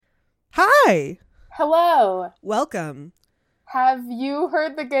Hi. Hello. Welcome. Have you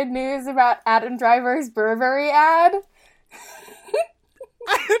heard the good news about Adam Driver's Burberry ad?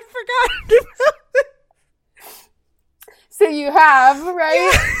 I had forgotten about it. So you have,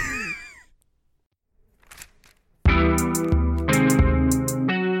 right?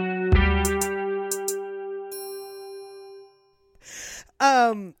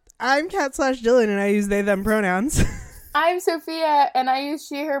 I'm Kat/Dylan and I use they them pronouns. I'm Sophia and I use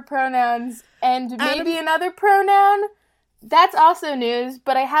she her pronouns and maybe another pronoun. That's also news,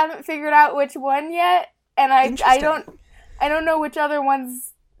 but I haven't figured out which one yet, and I don't know which other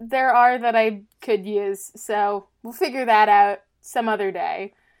ones there are that I could use. So we'll figure that out some other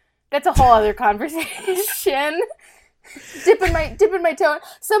day. That's a whole other conversation. dipping my toe.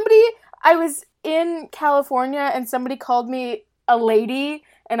 I was in California and somebody called me a lady,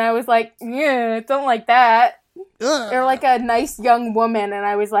 and I was like, yeah, don't like that. Ugh. Or like a nice young woman, and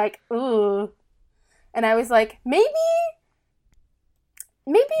I was like, ooh. And I was like, maybe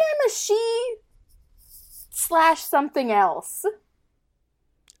I'm a she / something else.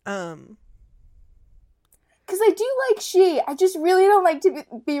 Because I do like she. I just really don't like to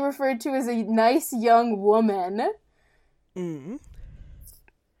be referred to as a nice young woman. Mm.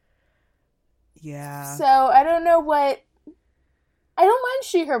 Yeah. So I don't know what... I don't mind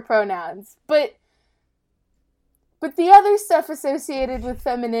she, her pronouns, but the other stuff associated with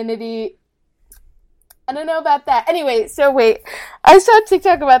femininity, I don't know about that. Anyway, so wait. I saw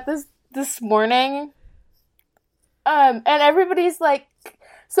TikTok about this morning, and everybody's like,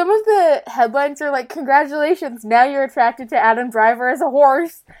 some of the headlines are like, congratulations, now you're attracted to Adam Driver as a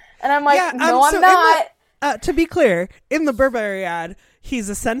horse. And I'm like, Yeah, no, I'm not. To be clear, in the Burberry ad, he's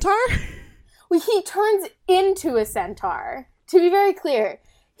a centaur? Well, he turns into a centaur. To be very clear,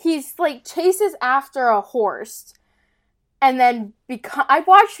 he's like chases after a horse, and then I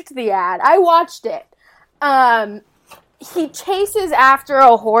watched the ad. I watched it. He chases after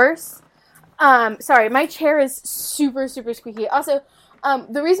a horse. Sorry, my chair is super, super squeaky. Also,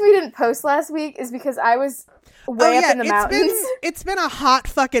 the reason we didn't post last week is because I was way up in the mountains. It's been a hot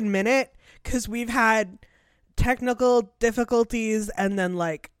fucking minute because we've had technical difficulties, and then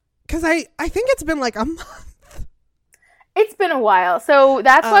because I think it's been like a month. It's been a while, so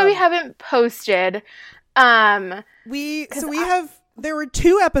that's why we haven't posted. There were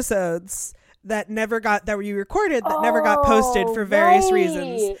 2 episodes that we recorded that never got posted for various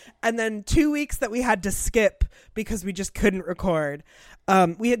reasons, and then 2 weeks that we had to skip because we just couldn't record.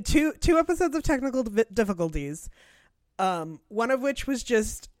 We had two episodes of technical difficulties. One of which was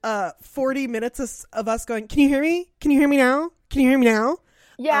just 40 minutes of us going, "Can you hear me? Can you hear me now? Can you hear me now?"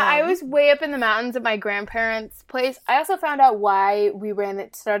 Yeah, I was way up in the mountains at my grandparents' place. I also found out why we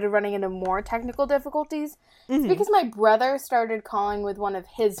started running into more technical difficulties. It's because my brother started calling with one of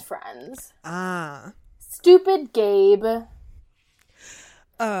his friends. Ah. Stupid Gabe.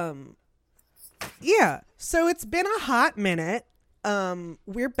 Yeah, so it's been a hot minute.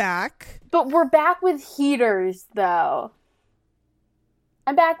 We're back. But we're back with heaters, though.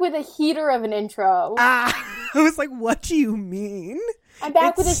 I'm back with a heater of an intro. I was like, what do you mean? I'm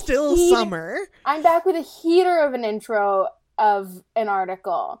back with still summer. I'm back with a heater of an intro of an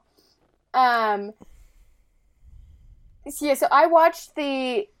article. So I watched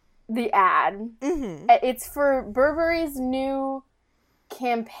the ad. Mm-hmm. It's for Burberry's new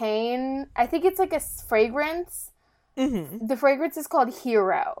campaign. I think it's like a fragrance. Mm-hmm. The fragrance is called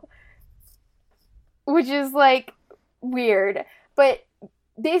Hero, which is like weird. But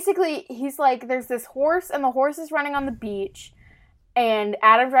basically, he's like, there's this horse, and the horse is running on the beach. And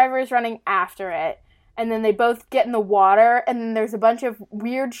Adam Driver is running after it. And then they both get in the water. And then there's a bunch of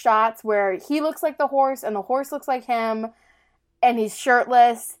weird shots where he looks like the horse and the horse looks like him. And he's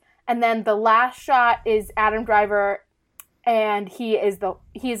shirtless. And then the last shot is Adam Driver. And he is a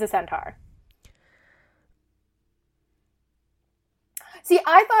centaur. See,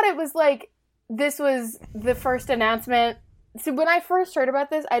 I thought it was like, this was the first announcement. So when I first heard about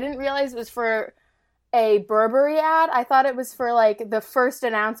this, I didn't realize it was for a Burberry ad. I thought it was for like the first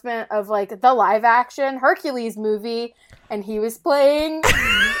announcement of like the live action Hercules movie, and he was playing the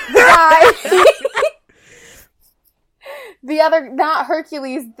guy. The other, not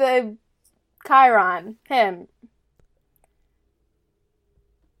Hercules, the Chiron, him.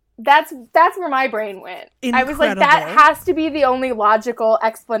 That's where my brain went. Incredible. I was like, that has to be the only logical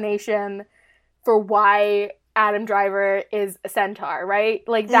explanation for why Adam Driver is a centaur, right?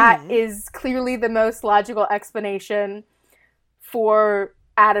 Like, that is clearly the most logical explanation for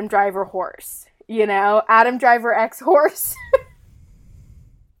Adam Driver horse. You know? Adam Driver X horse.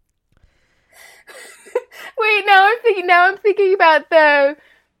 Wait, now I'm thinking about the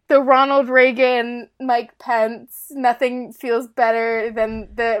the Ronald Reagan, Mike Pence, nothing feels better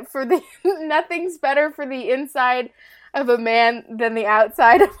than nothing's better for the inside of a man than the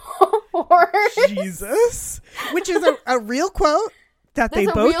outside of a horse. Jesus. Which is a real quote that they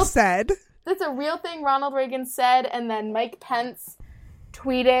both said. That's a real thing Ronald Reagan said, and then Mike Pence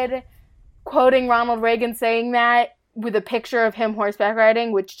tweeted quoting Ronald Reagan saying that with a picture of him horseback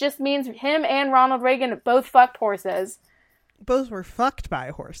riding, which just means him and Ronald Reagan both fucked horses. Both were fucked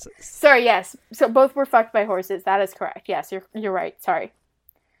by horses. Sorry, yes. So both were fucked by horses. That is correct. Yes, you're right. Sorry.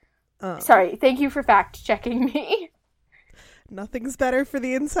 Sorry. Thank you for fact checking me. Nothing's better for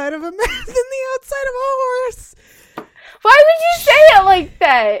the inside of a man than the outside of a horse. Why would you say it like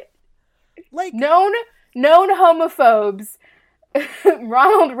that? Like known homophobes,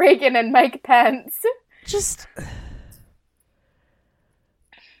 Ronald Reagan and Mike Pence. Just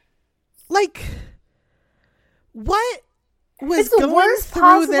like what was it's the going worst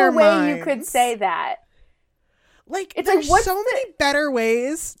through their way minds? You could say that. Like, it's there's like, so many better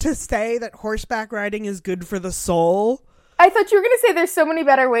ways to say that horseback riding is good for the soul. I thought you were going to say there's so many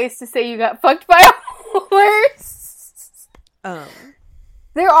better ways to say you got fucked by a horse.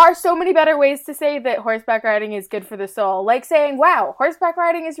 There are so many better ways to say that horseback riding is good for the soul. Like saying, wow, horseback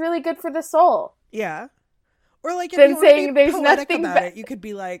riding is really good for the soul. Yeah. Or like, if then you want saying to be there's poetic nothing about it, you could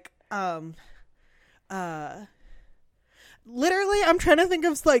be like, literally, I'm trying to think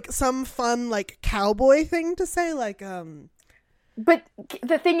of like some fun like cowboy thing to say, like But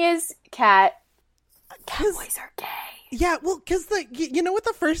the thing is, Kat, cowboys are gay. Yeah, well, because like you know what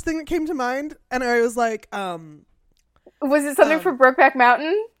the first thing that came to mind, and I was like, was it something from Brokeback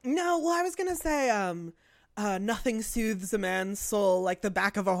Mountain? No, well, I was gonna say nothing soothes a man's soul like the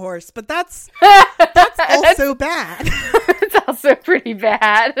back of a horse, but that's also bad. It's also pretty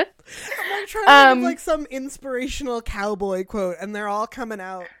bad. I'm trying to think of like some inspirational cowboy quote, and they're all coming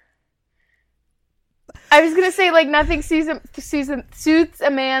out. I was gonna say like nothing soothes a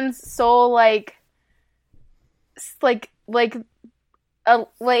man's soul like it's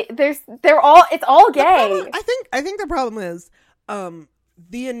all gay. I think the problem is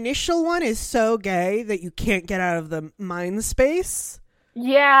the initial one is so gay that you can't get out of the mind space.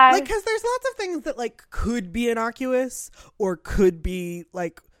 Yeah. Like, because there's lots of things that, like, could be innocuous or could be,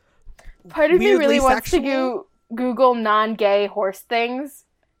 like, part of me really sexual. wants to Google non-gay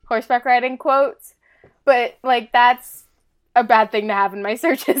horseback riding quotes, but, like, that's a bad thing to have in my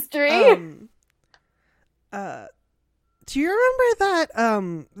search history. Do you remember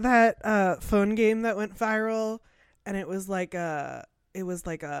that phone game that went viral? And it was like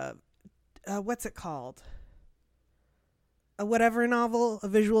what's it called? A whatever novel, a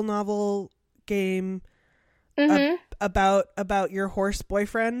visual novel game about your horse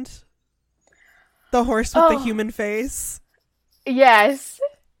boyfriend, the horse with the human face. Yes,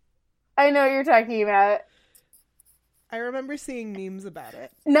 I know what you're talking about. I remember seeing memes about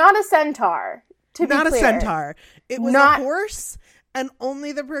it. Not a centaur. Not a centaur. It was a horse, and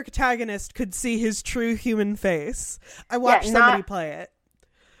only the protagonist could see his true human face. I watched somebody play it.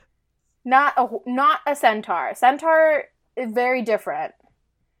 Not a centaur. Centaur is very different.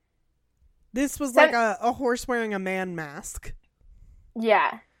 This was like a horse wearing a man mask.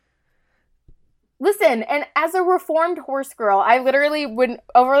 Yeah. Listen, and as a reformed horse girl, I literally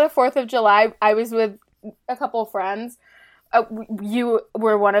over the 4th of July, I was with a couple friends. You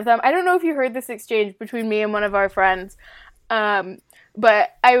were one of them. I don't know if you heard this exchange between me and one of our friends.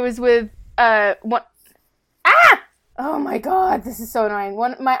 But I was with one. Ah! Oh my god, this is so annoying.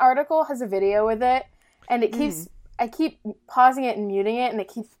 My article has a video with it, and it keeps. I keep pausing it and muting it, and it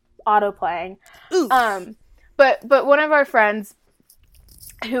keeps auto playing. But one of our friends,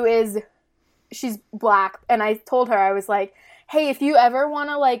 she's black, and I told her, I was like, hey, if you ever want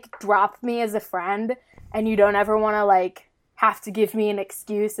to like drop me as a friend, and you don't ever want to like have to give me an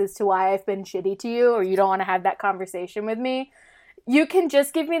excuse as to why I've been shitty to you, or you don't want to have that conversation with me, you can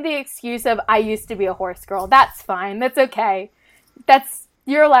just give me the excuse of I used to be a horse girl. That's fine. That's okay.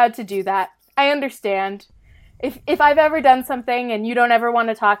 You're allowed to do that. I understand. If I've ever done something and you don't ever want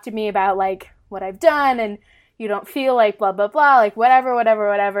to talk to me about like what I've done, and you don't feel like blah blah blah, like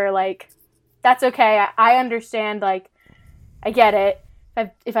whatever, like that's okay. I understand. Like I get it.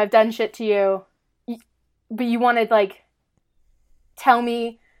 If I've done shit to you, but you want to like tell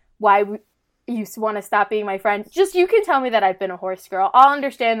me why you want to stop being my friend, just you can tell me that I've been a horse girl. I'll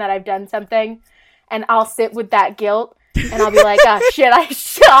understand that I've done something, and I'll sit with that guilt, and I'll be like, oh shit,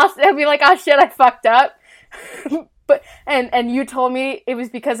 I'll be like, oh shit, I fucked up. But and you told me it was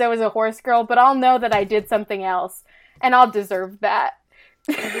because I was a horse girl, but I'll know that I did something else, and I'll deserve that.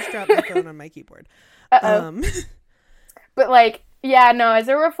 I just dropped my phone on my keyboard. But like, Yeah, no, as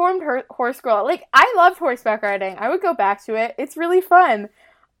a reformed horse girl, like, I loved horseback riding. I would go back to it. It's really fun.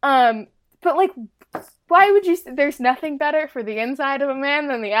 But, like, why would you... There's nothing better for the inside of a man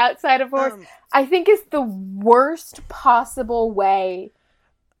than the outside of a horse. I think it's the worst possible way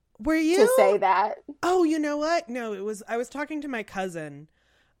to say that. Oh, you know what? No, I was talking to my cousin,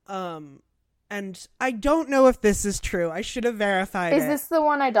 and I don't know if this is true. I should have verified it. Is this the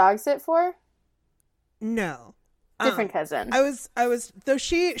one I dog sit for? No. Different cousin. I was though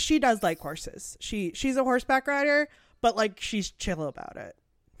she does like horses. She's a horseback rider, but like she's chill about it.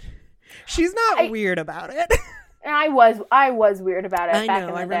 She's not weird about it. I was weird about it back in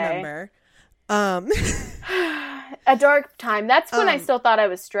the day. I remember. A dark time. That's when I still thought I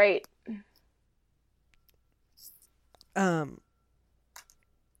was straight. You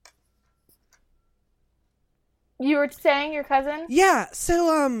were saying your cousin? Yeah,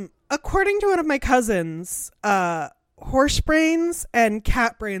 so according to one of my cousins, horse brains and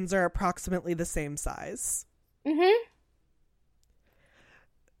cat brains are approximately the same size. Mhm.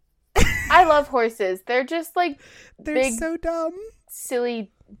 I love horses. They're just like they're big, so dumb,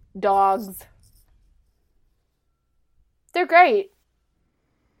 silly dogs. They're great.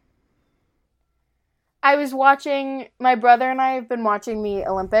 I was watching, my brother and I have been watching the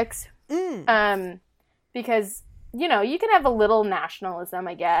Olympics. Because, you know, you can have a little nationalism,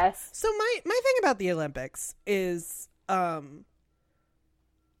 I guess. So my thing about the Olympics is, I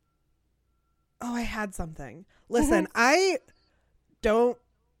had something. Listen, I don't,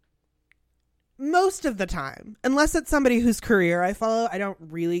 most of the time, unless it's somebody whose career I follow, I don't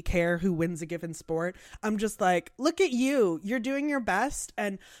really care who wins a given sport. I'm just like, look at you. You're doing your best.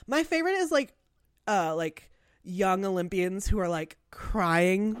 And my favorite is like young Olympians who are like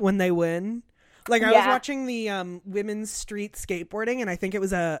crying when they win. Like I was watching the women's street skateboarding, and I think it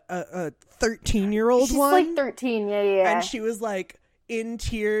was a 13-year-old one. She's like 13, yeah. And she was like in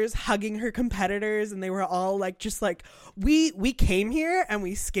tears, hugging her competitors, and they were all like, just like, we came here and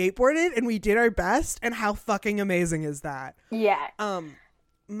we skateboarded and we did our best, and how fucking amazing is that? Yeah.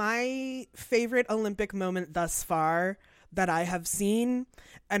 My favorite Olympic moment thus far that I have seen,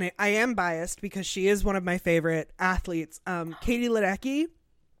 and I am biased because she is one of my favorite athletes, Katie Ledecky.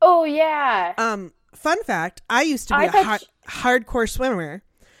 Oh, yeah. Fun fact, I used to be a hardcore swimmer.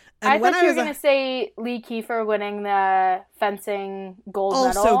 And I thought you were going to say Lee Kiefer winning the fencing gold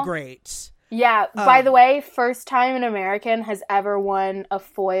medal. Also great. Yeah. By the way, first time an American has ever won a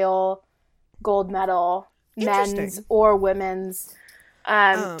foil gold medal, men's or women's,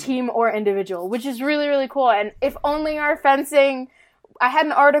 team or individual, which is really, really cool. And if only our fencing... I had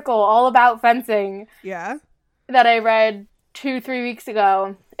an article all about fencing. Yeah. That I read 2-3 weeks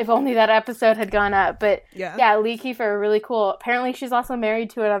ago. If only that episode had gone up. But yeah, Lee Kiefer, really cool. Apparently she's also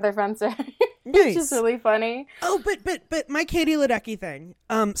married to another fencer. Nice. Which is really funny. Oh, but my Katie Ledecky thing.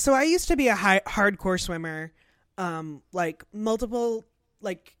 So I used to be a hardcore swimmer. Like multiple,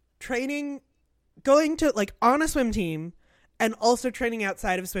 like training, going to like on a swim team, and also training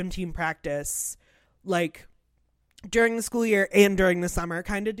outside of swim team practice, like during the school year and during the summer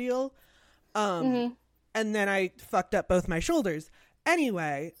kind of deal. And then I fucked up both my shoulders.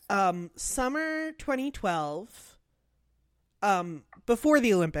 Anyway, summer 2012, before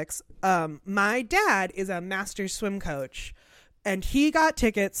the Olympics, my dad is a master swim coach, and he got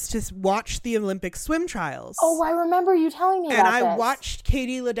tickets to watch the Olympic swim trials. Oh, I remember you telling me about this. And I watched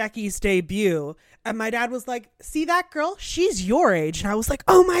Katie Ledecky's debut, and my dad was like, see that girl? She's your age. And I was like,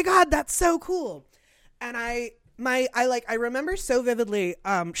 oh my God, that's so cool. And I remember so vividly,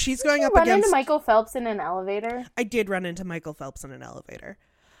 she's going up against... Did you run into Michael Phelps in an elevator? I did run into Michael Phelps in an elevator.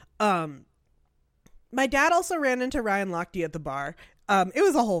 My dad also ran into Ryan Lochte at the bar. It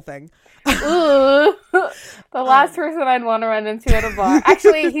was a whole thing. Ooh, the last person I'd want to run into at a bar.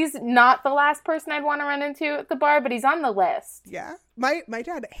 Actually, he's not the last person I'd want to run into at the bar, but he's on the list. Yeah. My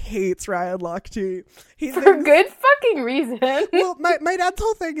dad hates Ryan Lochte. For good fucking reason. Well, my dad's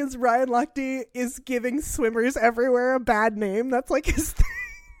whole thing is Ryan Lochte is giving swimmers everywhere a bad name. That's like his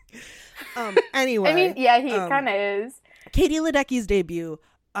thing. Anyway. I mean, yeah, he kind of is. Katie Ledecky's debut.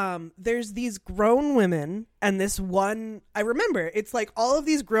 There's these grown women and this one, I remember, it's like all of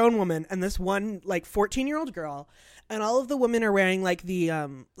these grown women and this one like 14-year-old girl, and all of the women are wearing like the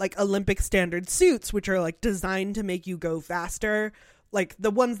like Olympic standard suits, which are like designed to make you go faster, like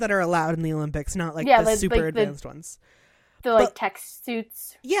the ones that are allowed in the Olympics, not like the super advanced ones. The tech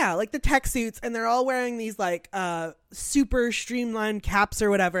suits. Yeah, like the tech suits, and they're all wearing these like super streamlined caps or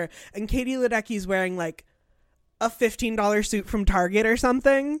whatever, and Katie Ledecky's wearing like a $15 suit from Target or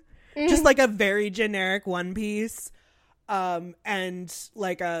something. Just like a very generic one piece. and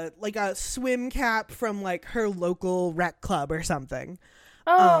like a swim cap from like her local rec club or something.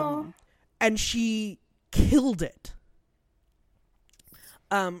 And she killed it.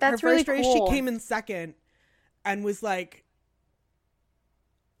 That's her really first race, cool. she came in second and was like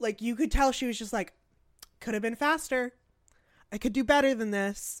you could tell she was just like, could have been faster. I could do better than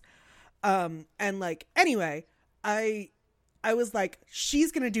this. And like, anyway, I was like,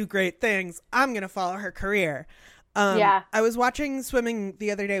 she's going to do great things. I'm going to follow her career. I was watching swimming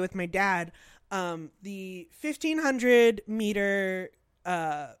the other day with my dad. The 1,500 meter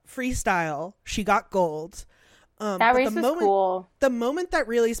freestyle, she got gold. That race was cool. The moment that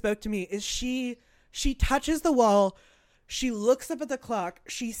really spoke to me is she touches the wall. She looks up at the clock.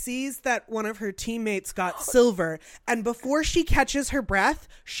 She sees that one of her teammates got silver. And before she catches her breath,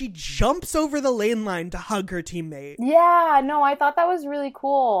 she jumps over the lane line to hug her teammate. Yeah, no, I thought that was really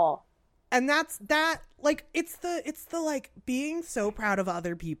cool. And that's like, it's the like being so proud of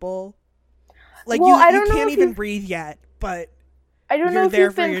other people. Like, well, you can't even breathe yet, but I don't know if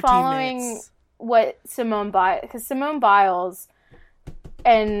you've been following teammates. What Simone Biles, because Simone Biles,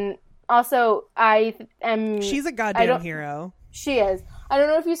 and also she's a goddamn hero. She is. I don't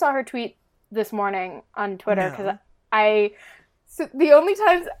know if you saw her tweet this morning on Twitter, because I've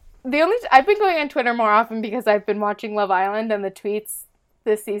been going on Twitter more often because I've been watching Love Island, and the tweets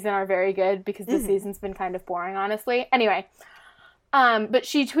this season are very good because the season's been kind of boring, honestly. Anyway, but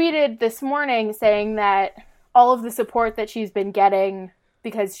she tweeted this morning saying that all of the support that she's been getting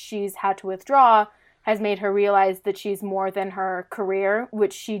because she's had to withdraw has made her realize that she's more than her career,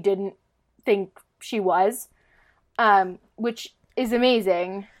 which she didn't think she was, which is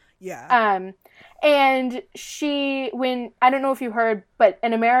amazing. Yeah. And I don't know if you heard, but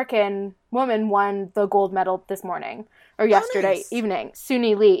an American woman won the gold medal this morning or yesterday evening,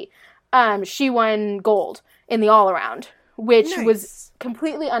 Suni Lee. She won gold in the all-around, which was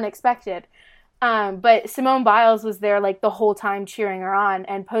completely unexpected. But Simone Biles was there like the whole time cheering her on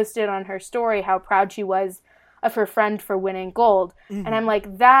and posted on her story how proud she was of her friend for winning gold. Mm-hmm. And I'm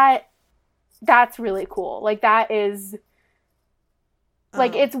like, that's really cool. Like, that is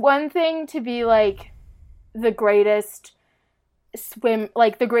like, it's one thing to be like the greatest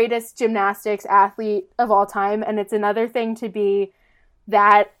the greatest gymnastics athlete of all time. And it's another thing to be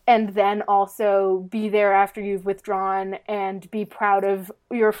that and then also be there after you've withdrawn and be proud of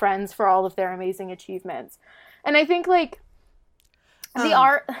your friends for all of their amazing achievements. And I think like I've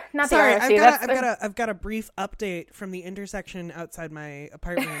got a brief update from the intersection outside my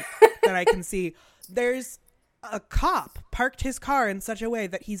apartment that I can see. There's a cop parked his car in such a way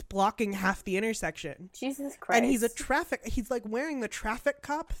that he's blocking half the intersection. Jesus Christ. And he's like wearing the traffic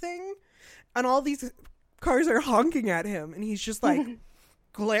cop thing, and all these cars are honking at him, and he's just like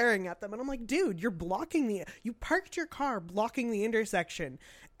glaring at them. And I'm like, dude, you parked your car blocking the intersection,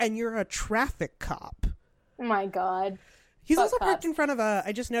 and you're a traffic cop. Oh my God. He's also parked in front of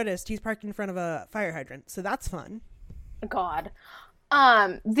I just noticed he's parked in front of a fire hydrant, so that's fun. God.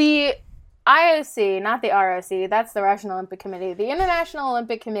 The IOC, not the ROC, that's the Russian Olympic Committee. The International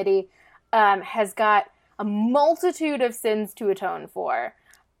Olympic Committee has got a multitude of sins to atone for.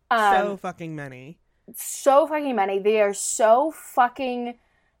 So fucking many. So fucking many. They have so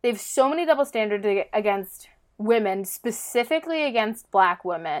many double standards against women, specifically against Black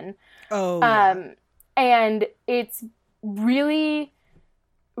women. Oh, yeah. And it's really,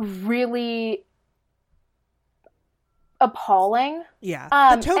 really appalling. Yeah.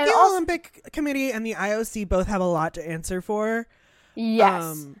 The Tokyo Olympic Committee and the IOC both have a lot to answer for.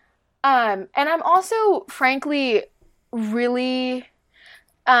 Yes. And I'm also, frankly, really...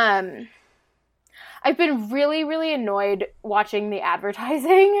 I've been really, really annoyed watching the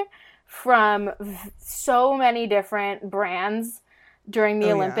advertising from so many different brands during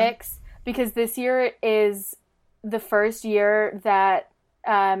the Olympics, because this year is the first year that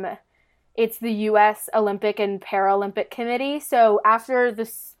it's the U.S. Olympic and Paralympic Committee. So after the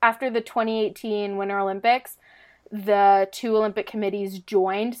 2018 Winter Olympics, the two Olympic committees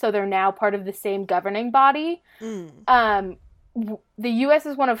joined, so they're now part of the same governing body. The U.S.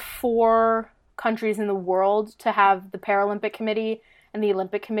 is one of 4 countries in the world to have the Paralympic Committee and the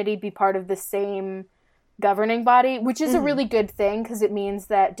Olympic Committee be part of the same governing body, which is a really good thing because it means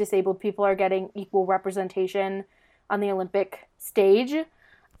that disabled people are getting equal representation on the Olympic stage.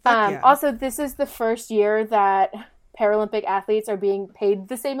 Also, this is the first year that Paralympic athletes are being paid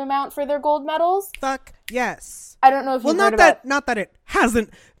the same amount for their gold medals. Fuck yes. I don't know if you've heard about... Not that it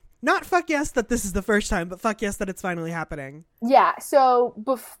hasn't... Not fuck yes that this is the first time, but fuck yes that it's finally happening. Yeah, so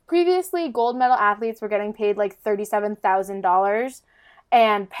previously gold medal athletes were getting paid like $37,000,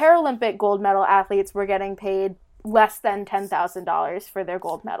 and Paralympic gold medal athletes were getting paid less than $10,000 for their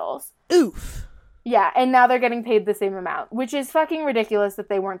gold medals. Oof. Yeah, and now they're getting paid the same amount, which is fucking ridiculous that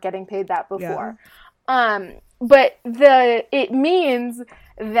they weren't getting paid that before. Yeah. But it means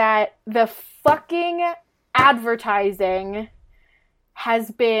that the fucking advertising has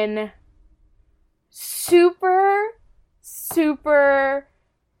been super,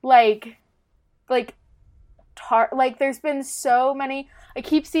 like there's been so many. I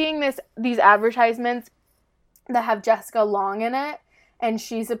keep seeing these advertisements that have Jessica Long in it, and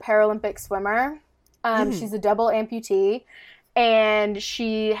she's a Paralympic swimmer. She's a double amputee, and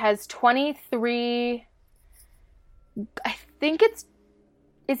she has 23. I think it's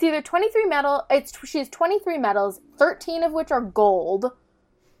either 23 medal. She has 23 medals, 13 of which are gold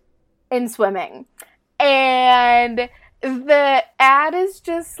in swimming, and the ad is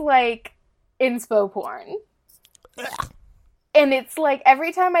just like inspo porn. And it's like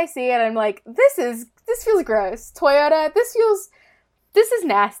every time I see it, I'm like, this feels gross. Toyota, this is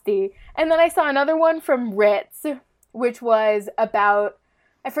nasty. And then I saw another one from Ritz, which was about,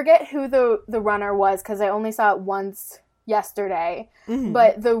 I forget who the runner was because I only saw it once yesterday. Mm-hmm.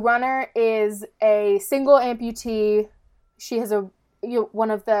 But the runner is a single amputee. She has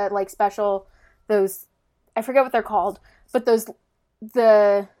one of the like special, those, I forget what they're called, but those,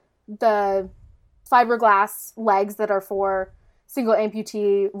 the fiberglass legs that are for single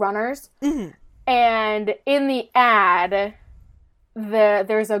amputee runners. Mm-hmm. And in the ad,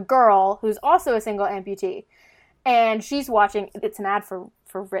 there's a girl who's also a single amputee, and she's watching. It's an ad for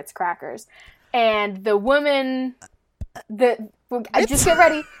Ritz crackers, and the woman, just get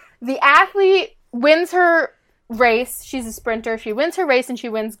ready. The athlete wins her race. She's a sprinter. She wins her race and she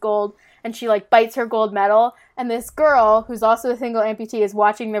wins gold, and she like bites her gold medal. And this girl, who's also a single amputee, is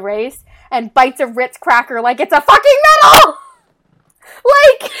watching the race and bites a Ritz cracker like it's a fucking medal.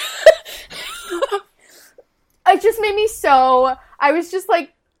 Like, it just made me so. I was just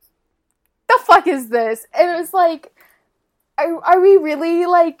like, the fuck is this? And it was like, are we really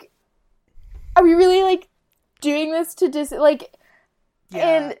doing this to like, yeah,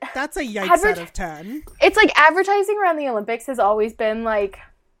 and that's a yikes out of 10. It's like advertising around the Olympics has always been like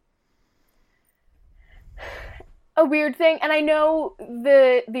a weird thing. And I know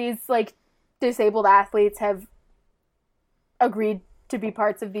these like disabled athletes have agreed to be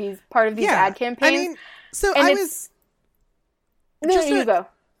part of these ad campaigns. I mean, so and you go.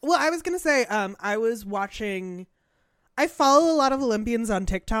 Well, I was going to say, I follow a lot of Olympians on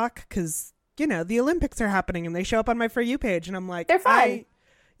TikTok because, you know, the Olympics are happening and they show up on my For You page and I'm like, they're fun. I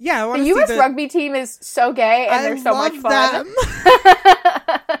the U.S. rugby team is so gay and they're so much fun.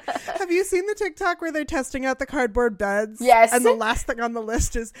 Have you seen the TikTok where they're testing out the cardboard beds? Yes. And the last thing on the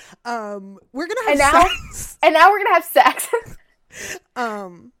list is, we're going to have sex. And now we're going to have sex.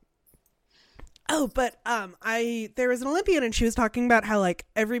 There was an Olympian and she was talking about how like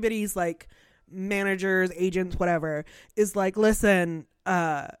everybody's like managers, agents, whatever is like, listen,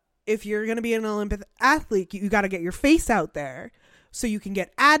 if you're going to be an Olympic athlete, you got to get your face out there so you can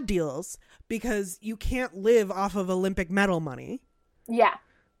get ad deals because you can't live off of Olympic medal money. Yeah.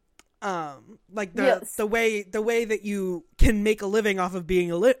 Like the way that you can make a living off of being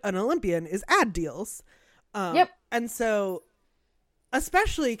an Olympian is ad deals. Yep. And so,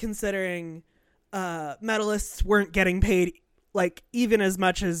 especially considering medalists weren't getting paid like even as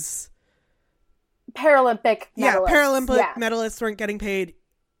much as Paralympic medalists. Medalists weren't getting paid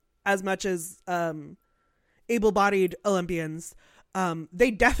as much as able-bodied Olympians.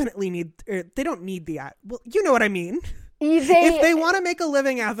 They definitely they don't need the ad. Well, you know what I mean. If they want to make a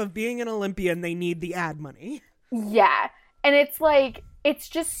living off of being an Olympian, they need the ad money. Yeah. And it's like, it's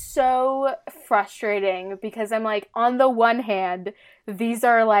just so frustrating because I'm like, on the one hand, these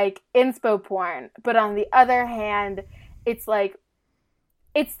are like inspo porn, but on the other hand, it's like,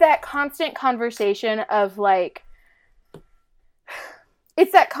 it's that constant conversation of like,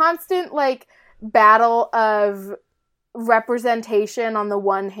 it's that constant like battle of representation on the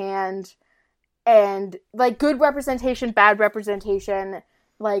one hand and like good representation, bad representation,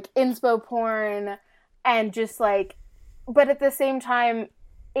 like inspo porn, and just like, but at the same time,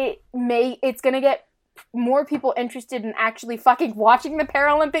 it's going to get more people interested in actually fucking watching the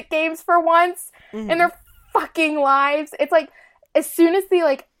Paralympic Games for once in their fucking lives. It's like, as soon as the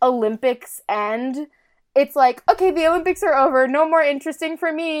like Olympics end, it's like, okay, the Olympics are over. No more interesting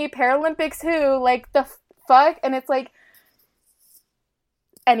for me. Paralympics who? Like, the fuck? And it's like,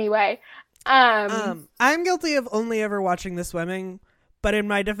 anyway. I'm guilty of only ever watching the swimming, but in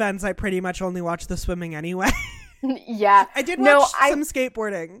my defense, I pretty much only watch the swimming anyway. Yeah. I did watch some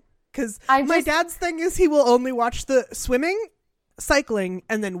skateboarding because my dad's thing is he will only watch the swimming cycling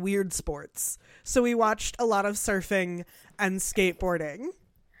and then weird sports. So we watched a lot of surfing and skateboarding.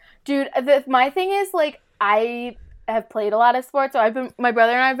 Dude, my thing is, like, I have played a lot of sports. So my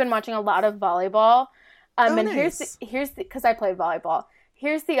brother and I have been watching a lot of volleyball. And nice. here's because I played volleyball.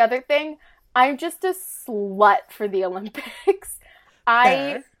 Here's the other thing. I'm just a slut for the Olympics.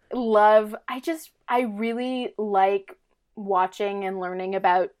 I really like watching and learning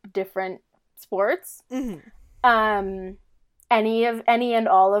about different sports. Mm-hmm. Any and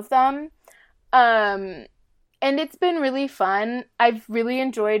all of them. And it's been really fun. I've really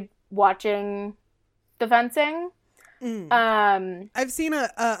enjoyed watching the fencing. I've seen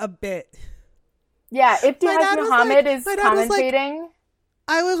a bit. Yeah, Ibtihaj Muhammad is commentating.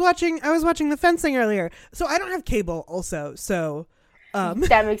 I was watching the fencing earlier. So I don't have cable also, so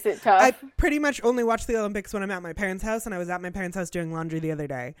that makes it tough. I pretty much only watch the Olympics when I'm at my parents' house, and I was at my parents' house doing laundry the other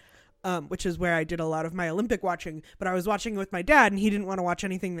day. Which is where I did a lot of my Olympic watching, but I was watching with my dad and he didn't want to watch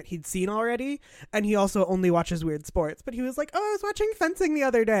anything that he'd seen already. And he also only watches weird sports, but he was like, oh, I was watching fencing the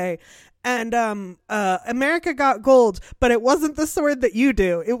other day and, America got gold, but it wasn't the sword that you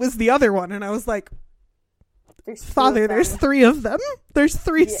do. It was the other one. And I was like, Father, there's 3 of them. There's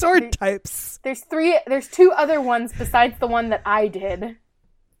 3 sword types. There's 2 other ones besides the one that I did.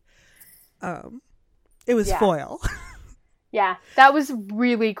 It was foil. Yeah, that was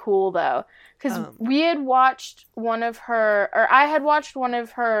really cool, though, because we had watched I had watched one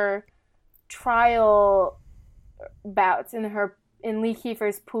of her trial bouts in Lee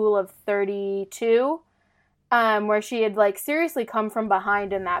Kiefer's pool of 32, where she had, like, seriously come from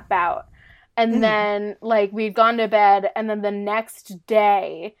behind in that bout. And then, like, we'd gone to bed, and then the next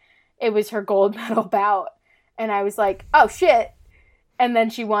day, it was her gold medal bout. And I was like, oh, shit. And then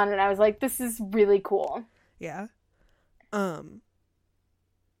she won, and I was like, this is really cool. Yeah. Want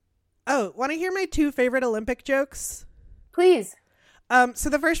to hear my 2 favorite Olympic jokes? Please. So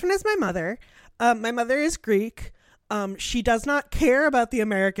the first one is my mother. My mother is Greek. She does not care about the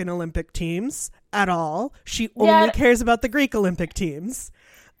American Olympic teams at all. She only cares about the Greek Olympic teams.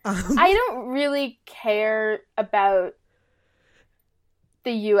 I don't really care about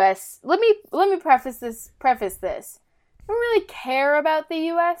the U.S. Let me preface this. I don't really care about the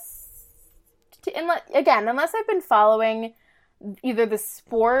U.S. Unless I've been following either the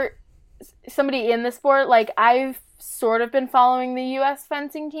sport, somebody in the sport, like I've sort of been following the U.S.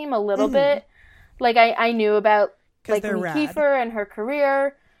 fencing team a little bit. Like I knew about like Lee Kiefer and her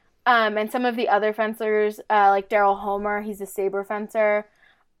career, and some of the other fencers, like Daryl Homer, he's a saber fencer.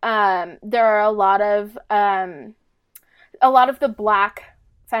 There are a lot of the black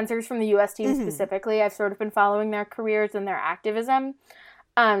fencers from the U.S. team specifically. I've sort of been following their careers and their activism.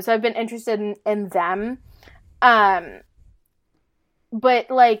 So I've been interested in them. But,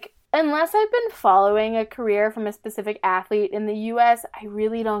 like, unless I've been following a career from a specific athlete in the U.S., I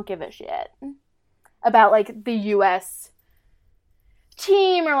really don't give a shit about, like, the U.S.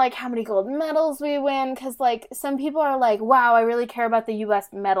 team or, like, how many gold medals we win. Because, like, some people are like, wow, I really care about the U.S.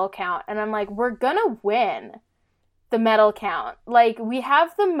 medal count. And I'm like, we're gonna win the medal count. Like, we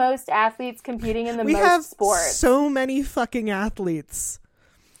have the most athletes competing in the most sports. We have so many fucking athletes.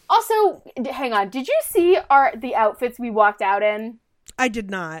 Also, hang on. Did you see the outfits we walked out in? I did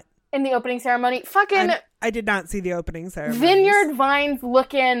not. In the opening ceremony? I did not see the opening ceremony. Vineyard Vines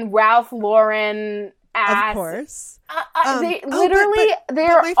looking Ralph Lauren ass. Of course. They literally,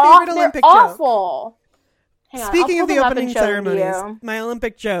 they're awful. Hang on, speaking of the opening ceremonies, my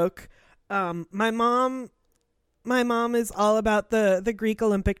Olympic joke, my mom is all about the Greek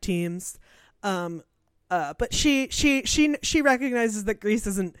Olympic teams. But she recognizes that Greece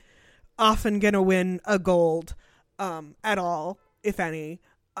isn't often going to win a gold at all, if any.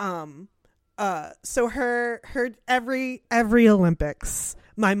 So her every Olympics,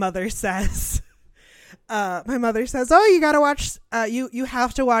 my mother says, oh, you got to watch, you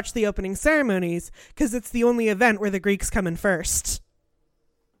have to watch the opening ceremonies because it's the only event where the Greeks come in first.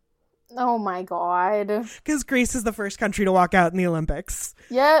 Oh my God. Because Greece is the first country to walk out in the Olympics.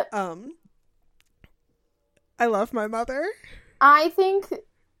 Yep. I love my mother. I think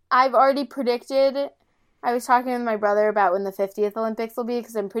I've already predicted. I was talking with my brother about when the 50th Olympics will be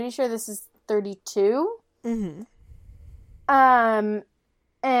because I'm pretty sure this is 32. Mm-hmm.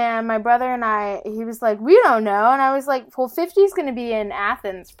 And my brother and I, he was like, we don't know. And I was like, well, 50 is going to be in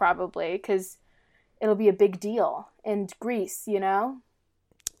Athens probably because it'll be a big deal in Greece, you know?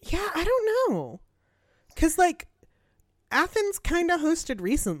 Yeah, I don't know. Because, like, Athens kind of hosted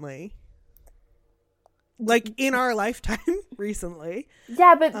recently. Like, in our lifetime, recently.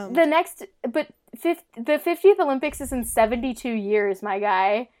 Yeah, but the 50th Olympics is in 72 years, my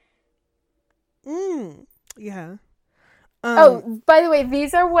guy. Yeah. By the way,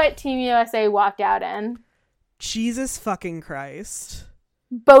 these are what Team USA walked out in. Jesus fucking Christ.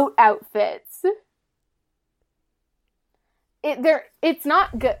 Boat outfits. It's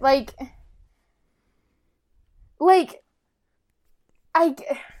not good. Like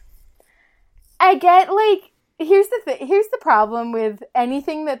I get, like, here's the problem with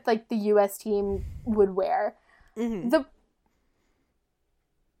anything that, like, the US team would wear. Mm-hmm.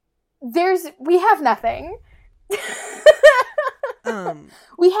 We have nothing.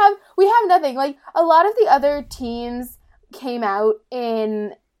 We have nothing. Like, a lot of the other teams came out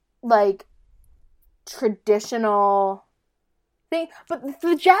in, like, traditional thing, but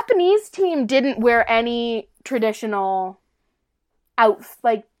the Japanese team didn't wear any traditional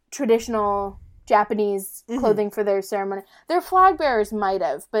traditional Japanese clothing for their ceremony. Their flag bearers might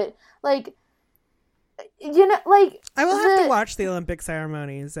have, but, like, you know, like, I will have to watch the Olympic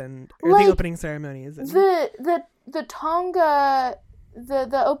ceremonies or the opening ceremonies. The Tonga,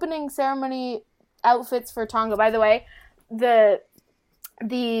 the opening ceremony outfits for Tonga. By the way, the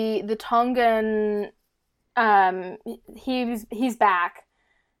Tongan, he's back.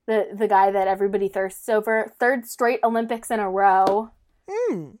 The guy that everybody thirsts over. 3rd straight Olympics in a row.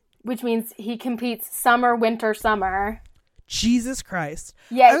 Which means he competes summer, winter, summer. Jesus Christ.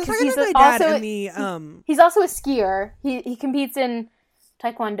 Yeah, because he's also a skier. He competes in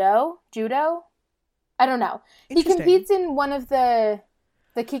Taekwondo, Judo. I don't know. He competes in one of the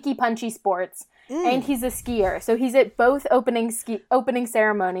kicky punchy sports, and he's a skier. So he's at both opening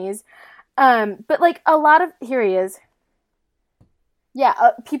ceremonies. But, like, a lot of... Here he is. Yeah,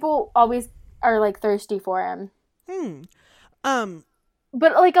 people always are, like, thirsty for him.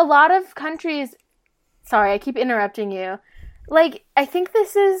 But, like, a lot of countries... Sorry, I keep interrupting you. Like, I think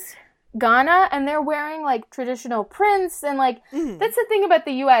this is Ghana, and they're wearing, like, traditional prints, and, like, that's the thing about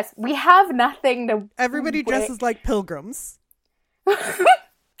the U.S. We have nothing to... Everybody dresses like pilgrims. But,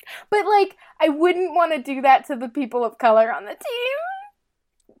 like, I wouldn't want to do that to the people of color on the team.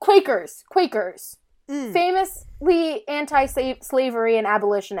 Quakers. Famously anti-slavery and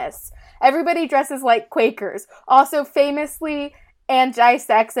abolitionists. Everybody dresses like Quakers. Also famously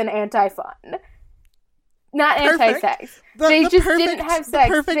anti-sex and anti-fun. Not anti-sex. They just didn't have sex.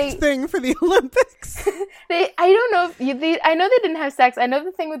 The perfect thing for the Olympics. I know they didn't have sex. I know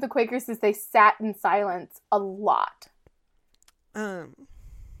the thing with the Quakers is they sat in silence a lot. But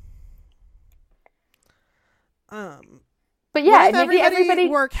yeah, maybe everybody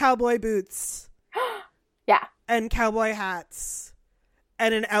wore cowboy boots. Yeah. And cowboy hats.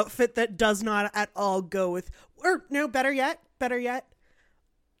 And an outfit that does not at all go with, or no, better yet,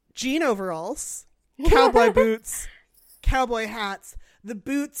 jean overalls, cowboy boots, cowboy hats. The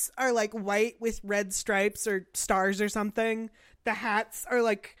boots are like white with red stripes or stars or something. The hats are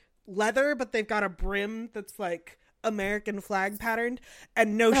like leather, but they've got a brim that's like American flag patterned,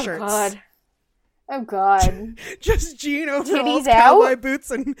 and no shirts. Oh God. Just jean overalls, cowboy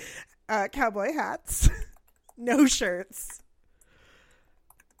boots, and cowboy hats. No shirts.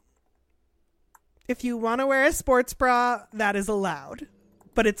 If you want to wear a sports bra, that is allowed,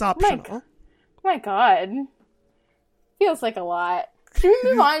 but it's optional. My God. Feels like a lot. Should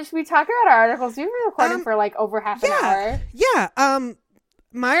we move on? Should we talk about our articles? We've been recording for like over half an hour. Yeah.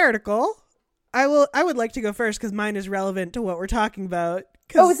 My article, I would like to go first because mine is relevant to what we're talking about.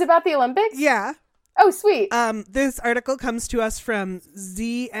 Oh, it's about the Olympics? Yeah. Oh, sweet. This article comes to us from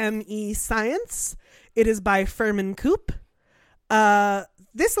ZME Science. It is by Furman Coop.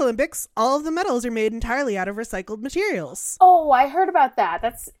 This Olympics, all of the medals are made entirely out of recycled materials. Oh, I heard about that.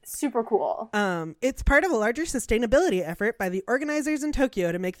 That's super cool. It's part of a larger sustainability effort by the organizers in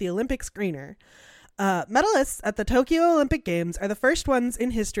Tokyo to make the Olympics greener. Medalists at the Tokyo Olympic Games are the first ones in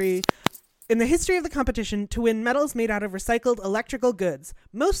the history of the competition to win medals made out of recycled electrical goods,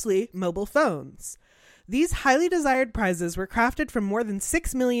 mostly mobile phones. These highly desired prizes were crafted from more than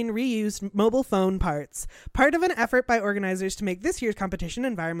 6 million reused mobile phone parts, part of an effort by organizers to make this year's competition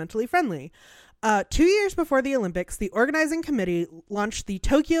environmentally friendly. 2 years before the Olympics, the organizing committee launched the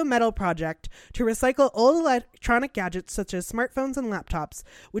Tokyo Medal Project to recycle old electronic gadgets such as smartphones and laptops,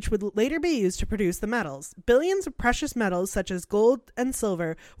 which would later be used to produce the medals. Billions of precious metals such as gold and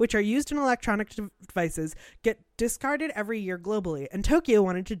silver, which are used in electronic devices, get discarded every year globally, and Tokyo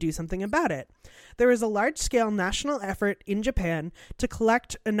wanted to do something about it. There was a large-scale national effort in Japan to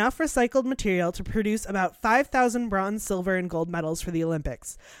collect enough recycled material to produce about 5,000 bronze, silver, and gold medals for the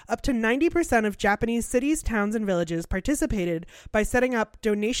Olympics. Up to 90% of Japanese cities, towns, and villages participated by setting up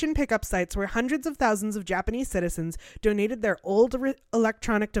donation pickup sites where hundreds of thousands of Japanese citizens donated their old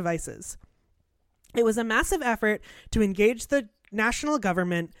electronic devices. It was a massive effort to engage the national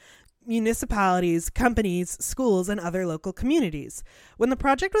government, municipalities, companies, schools, and other local communities. When the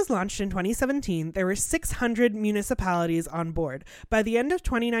project was launched in 2017, there were 600 municipalities on board. By the end of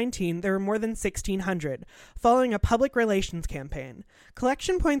 2019, there were more than 1,600, following a public relations campaign.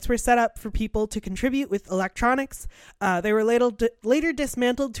 Collection points were set up for people to contribute with electronics. They were later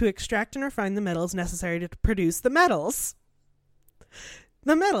dismantled to extract and refine the metals necessary to produce the metals.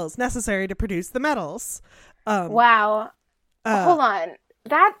 The metals necessary to produce the metals. Wow. Hold on.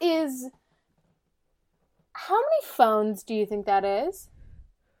 That is... How many phones do you think that is?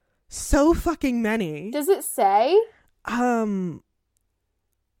 So fucking many. Does it say? 80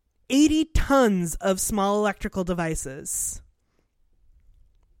 tons of small electrical devices.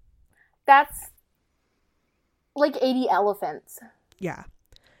 That's like 80 elephants. Yeah.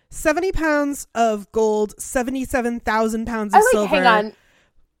 70 pounds of gold, 77,000 pounds of silver. Hang on.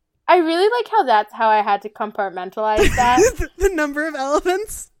 I really like that's how I had to compartmentalize that. The number of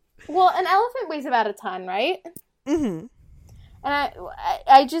elephants? Well, an elephant weighs about a ton, right? Mm-hmm. And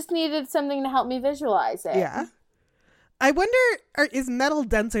I just needed something to help me visualize it. Yeah. I wonder, is metal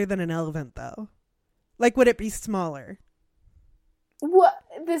denser than an elephant, though? Like, would it be smaller? What?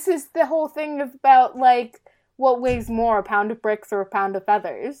 This is the whole thing about, like, what weighs more, a pound of bricks or a pound of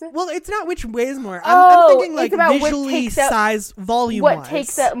feathers? Well, it's not which weighs more. I'm thinking, like, visually size, volume-wise. What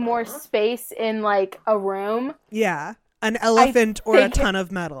takes up more space in, like, a room? Yeah. An elephant or a ton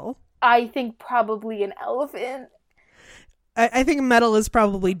of metal. I think probably an elephant. I think metal is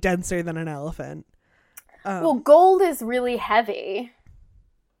probably denser than an elephant. Well, gold is really heavy.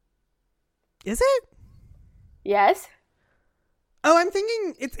 Is it? Yes. Oh, I'm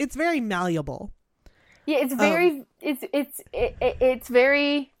thinking it's very malleable. Yeah, it's very it's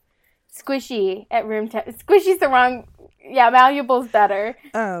very squishy at room temperature. Squishy's the wrong. Yeah, malleable's better.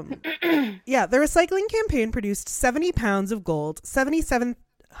 Yeah, the recycling campaign produced 70 pounds of gold,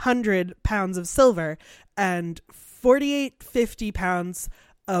 7,700 pounds of silver, and 4,850 pounds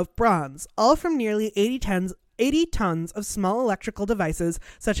of bronze, all from nearly 80 tons of small electrical devices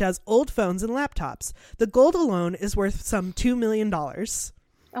such as old phones and laptops. The gold alone is worth some $2 million.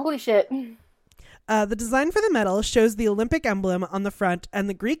 Holy shit. The design for the medal shows the Olympic emblem on the front and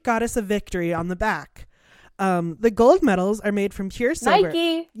the Greek goddess of victory on the back. The gold medals are made from pure silver.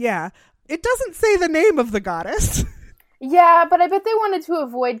 Nike! Yeah. It doesn't say the name of the goddess. Yeah, but I bet they wanted to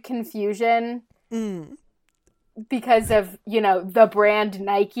avoid confusion. Because of, the brand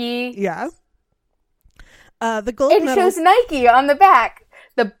Nike. Yeah. The gold medals... It shows Nike on the back.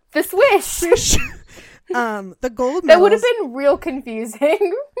 The swish. The gold medals... That would have been real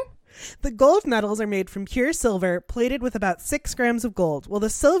confusing. The gold medals are made from pure silver, plated with about 6 grams of gold, while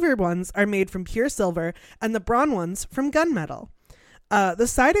the silver ones are made from pure silver, and the bronze ones from gunmetal. The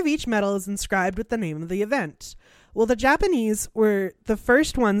side of each medal is inscribed with the name of the event. While the Japanese were the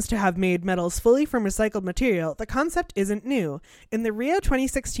first ones to have made medals fully from recycled material, the concept isn't new. In the Rio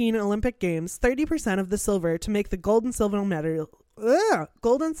 2016 Olympic Games, 30% of the silver to make the gold and silver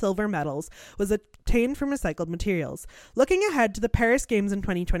medals was obtained from recycled materials. Looking ahead to the Paris Games in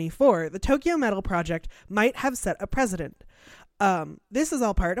 2024, the Tokyo Medal Project might have set a precedent. This is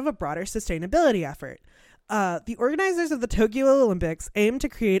all part of a broader sustainability effort. The organizers of the Tokyo Olympics aim to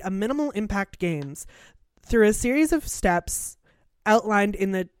create a minimal impact games through a series of steps outlined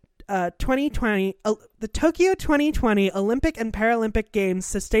in the the Tokyo 2020 Olympic and Paralympic Games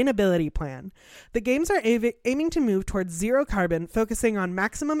Sustainability Plan. The Games are aiming to move towards zero carbon, focusing on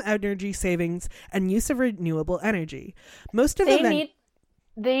maximum energy savings and use of renewable energy.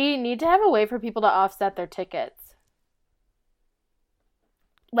 They need to have a way for people to offset their tickets.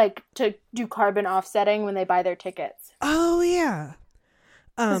 Like, to do carbon offsetting when they buy their tickets. Oh, yeah.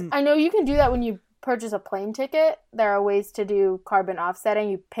 I know you can do that when you purchase a plane ticket. There are ways to do carbon offsetting.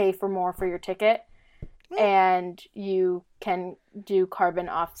 You pay for more for your ticket, and you can do carbon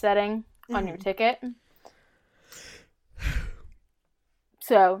offsetting on your ticket.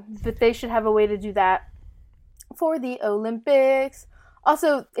 So, but they should have a way to do that for the Olympics.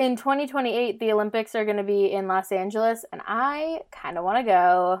 Also, in 2028, the Olympics are going to be in Los Angeles, and I kind of want to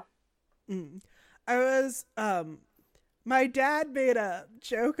go. My dad made a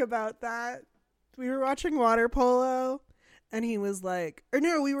joke about that. We were watching water polo, and he was like,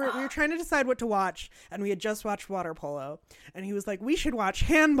 we were trying to decide what to watch, and we had just watched water polo, and he was like, we should watch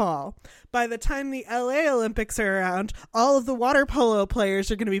handball. By the time the LA Olympics are around, all of the water polo players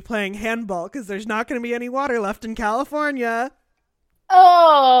are going to be playing handball because there's not going to be any water left in California.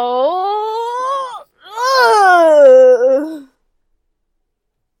 Oh.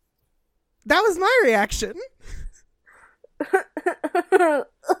 That was my reaction.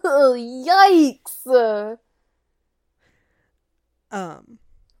 Yikes.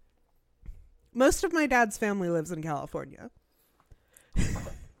 Most of my dad's family lives in California.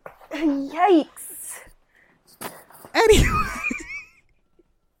 Yikes. Anyway.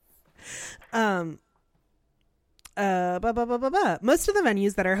 Most of the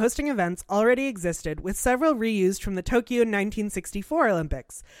venues that are hosting events already existed, with several reused from the Tokyo 1964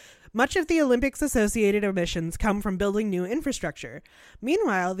 Olympics. Much of the Olympics-associated emissions come from building new infrastructure.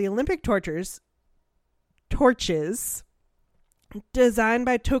 Meanwhile, the Olympic torches designed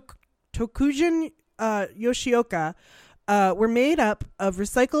by Tokujin Yoshioka were made up of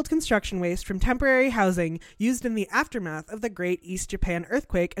recycled construction waste from temporary housing used in the aftermath of the Great East Japan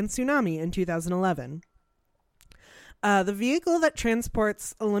earthquake and tsunami in 2011. The vehicle that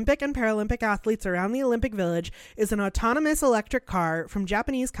transports Olympic and Paralympic athletes around the Olympic Village is an autonomous electric car from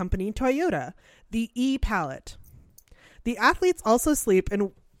Japanese company Toyota, the e-Pallet. The athletes also sleep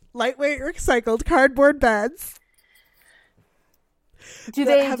in lightweight recycled cardboard beds.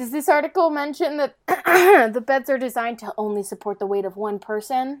 Does this article mention that the beds are designed to only support the weight of one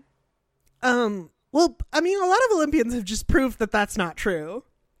person? Well, I mean, a lot of Olympians have just proved that that's not true.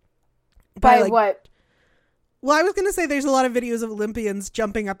 By what? Well, I was going to say there's a lot of videos of Olympians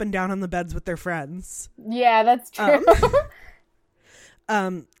jumping up and down on the beds with their friends. Yeah, that's true.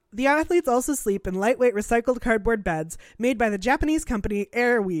 The athletes also sleep in lightweight recycled cardboard beds made by the Japanese company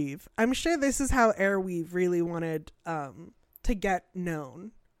Airweave. I'm sure this is how Airweave really wanted to get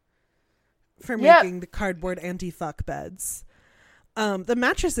known for making the cardboard anti-fuck beds. The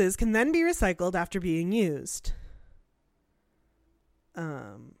mattresses can then be recycled after being used.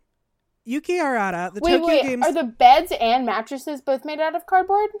 Yuki Arata, Tokyo Games... Are the beds and mattresses both made out of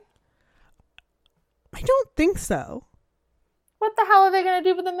cardboard? I don't think so. What the hell are they going to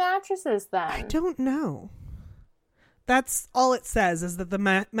do with the mattresses then? I don't know. That's all it says, is that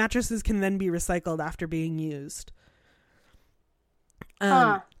the mattresses can then be recycled after being used.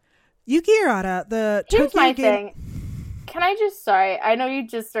 Yuki Arata, Here's my thing. Can I just... Sorry, I know you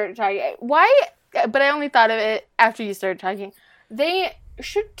just started talking. Why... But I only thought of it after you started talking. They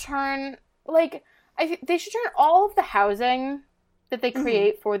should turn... they should turn all of the housing that they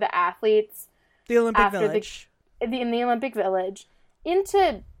create for the athletes... The Olympic Village. In the Olympic Village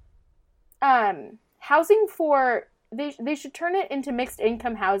into housing for... They should turn it into mixed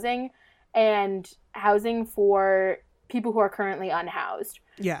income housing and housing for people who are currently unhoused.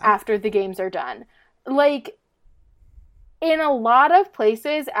 Yeah. After the games are done. In a lot of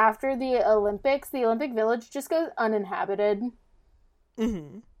places after the Olympics, the Olympic Village just goes uninhabited.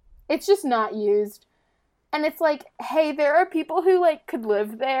 Mm-hmm. It's just not used. And it's hey, there are people who, could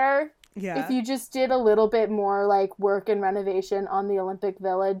live there. Yeah. If you just did a little bit more, work and renovation on the Olympic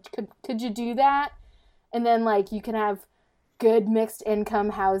Village. Could you do that? And then, you can have good mixed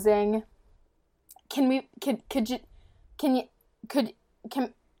income housing. Please,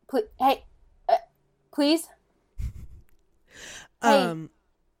 Hey,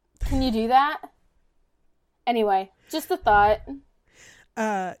 can you do that? Anyway, just a thought.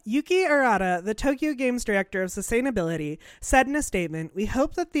 Yuki Arata, the Tokyo Games Director of Sustainability, said in a statement, "We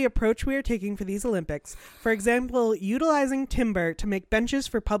hope that the approach we are taking for these Olympics, for example, utilizing timber to make benches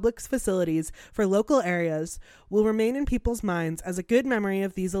for public facilities for local areas, will remain in people's minds as a good memory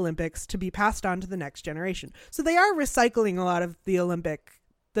of these Olympics to be passed on to the next generation." So they are recycling a lot of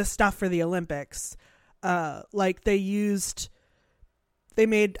the stuff for the Olympics. They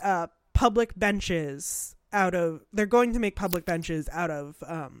made public benches they're going to make public benches out of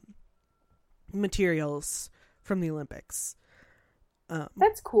materials from the Olympics.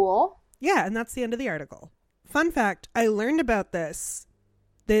 That's cool. Yeah, and that's the end of the article. Fun fact, I learned about this,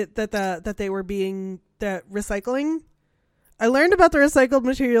 that they were recycling. I learned about the recycled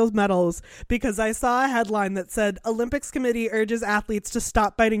materials medals because I saw a headline that said Olympics Committee urges athletes to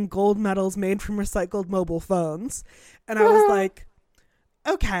stop biting gold medals made from recycled mobile phones. And I was like,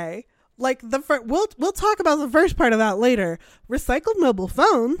 okay. We'll talk about the first part of that later. Recycled mobile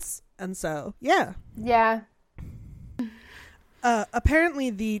phones. And so, yeah. Yeah.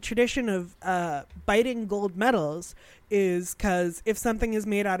 Apparently the tradition of biting gold medals is because if something is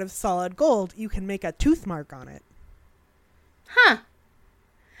made out of solid gold, you can make a tooth mark on it. Huh.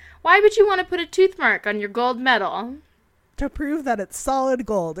 Why would you want to put a tooth mark on your gold medal? To prove that it's solid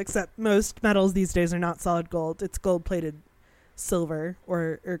gold, except most medals these days are not solid gold. It's gold-plated silver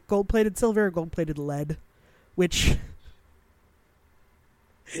or gold-plated silver or gold-plated lead, which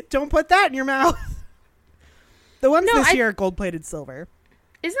don't put that in your mouth. The ones this year are gold-plated silver.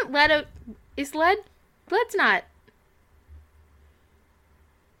 Isn't lead lead's not.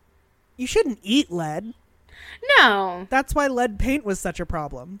 You shouldn't eat lead. No. That's why lead paint was such a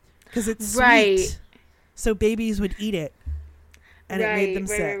problem, because it's sweet. So babies would eat it and it made them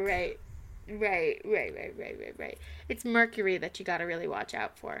sick. Right. It's mercury that you gotta really watch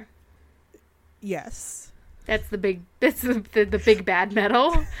out for. Yes. That's the big big bad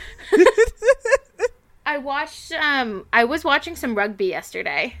metal. I was watching some rugby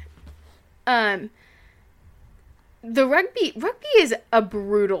yesterday. The rugby is a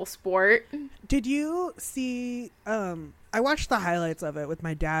brutal sport. Did you see I watched the highlights of it with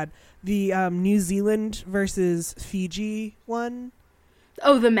my dad. The New Zealand versus Fiji one.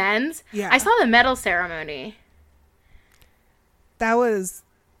 Oh, the men's? Yeah. I saw the medal ceremony. That was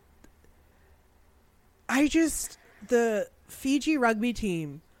the Fiji rugby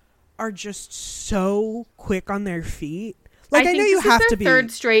team are just so quick on their feet. Like, I know you have to be.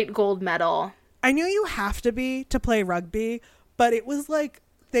 Third straight gold medal. I knew you have to be to play rugby, but it was like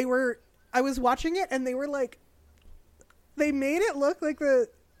I was watching it and they were like, they made it look like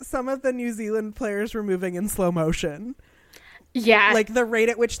some of the New Zealand players were moving in slow motion. Yeah. Like the rate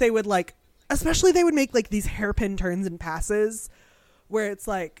at which they would especially they would make like these hairpin turns and passes where it's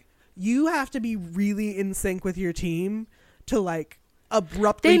like, you have to be really in sync with your team to like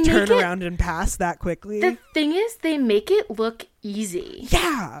abruptly turn around and pass that quickly. The thing is, they make it look easy.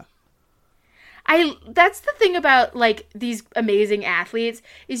 Yeah. That's the thing about like these amazing athletes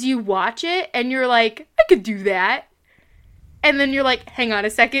is you watch it and you're like, I could do that. And then you're like, hang on a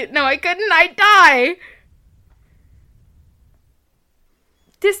second. No, I couldn't. I'd die.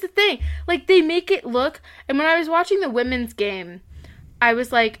 This is the thing. Like, they make it look... And when I was watching the women's game, I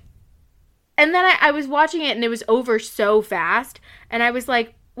was like... And then I was watching it and it was over so fast. And I was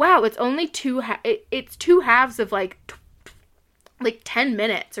like, wow, it's only it's two halves of like 10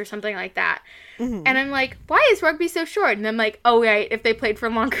 minutes or something like that. Mm-hmm. And I'm like, why is rugby so short? And I'm like, oh, right, if they played for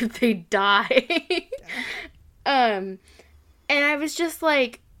longer, they'd die. And I was just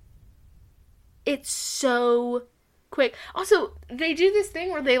like, it's so quick. Also, they do this thing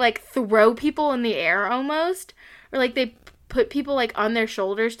where they like throw people in the air almost. Or like they put people like on their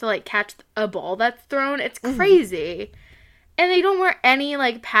shoulders to like catch a ball that's thrown. It's crazy. Mm-hmm. And they don't wear any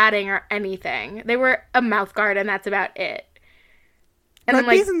like padding or anything. They wear a mouth guard and that's about it. And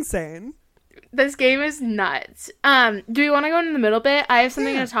Rugby's insane. This game is nuts. Do we want to go into the middle bit? I have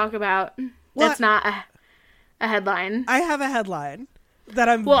something to talk about. That's not a headline. I have a headline that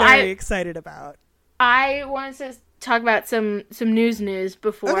I'm very excited about. I wanted to talk about some news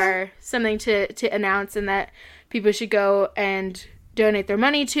before something to announce and that people should go and donate their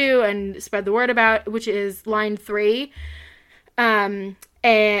money to and spread the word about, which is Line 3,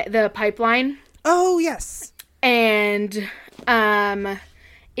 the pipeline. Oh, yes. And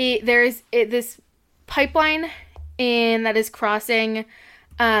there's this pipeline that is crossing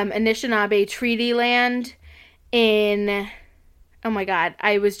Anishinaabe Treaty Land in, oh my god,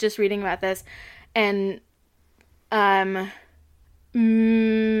 I was just reading about this, and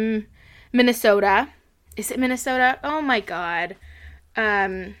Minnesota. Is it Minnesota? Oh my god.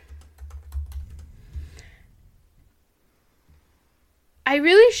 I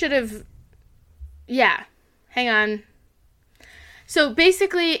really should have, hang on. So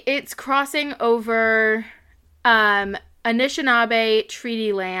basically it's crossing over Anishinaabe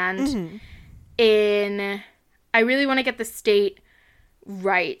Treaty Land in, I really want to get the state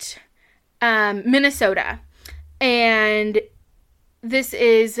right, Minnesota. And this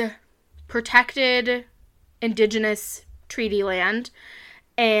is protected indigenous treaty land,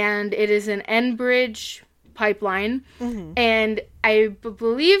 and it is an Enbridge pipeline. And I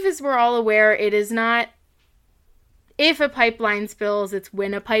believe, as we're all aware, it is not if a pipeline spills, it's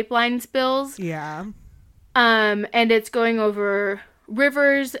when a pipeline spills. Yeah. And it's going over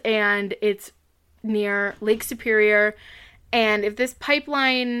rivers, and it's near Lake Superior. And if this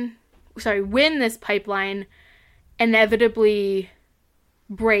pipeline, when this pipeline inevitably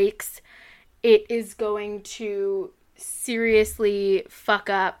breaks, it is going to seriously fuck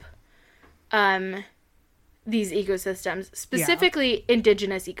up these ecosystems, specifically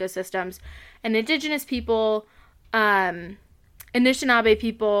indigenous ecosystems. And indigenous people, Anishinaabe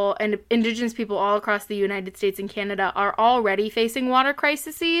people, and indigenous people all across the United States and Canada are already facing water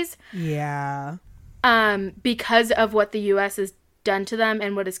crises. Yeah. Because of what the U.S. has done to them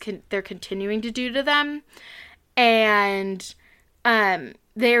and what they're continuing to do to them. And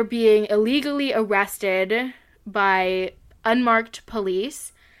they're being illegally arrested by unmarked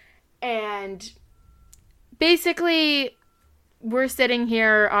police. And basically, we're sitting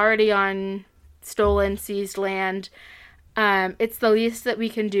here already on stolen, seized land. It's the least that we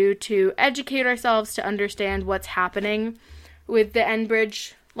can do to educate ourselves to understand what's happening with the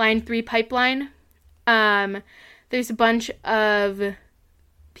Enbridge Line 3 pipeline. There's a bunch of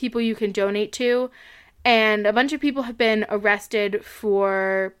people you can donate to, And a bunch of people have been arrested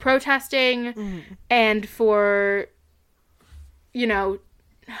for protesting and for, you know,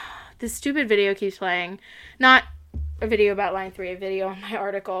 this stupid video keeps playing. Not a video about Line 3, a video on my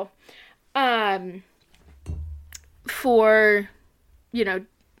article. For, you know,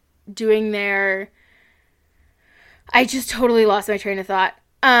 doing their... I just totally lost my train of thought.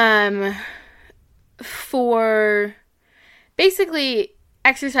 For basically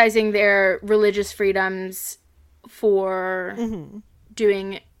exercising their religious freedoms for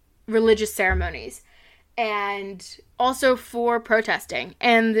doing religious ceremonies and also for protesting.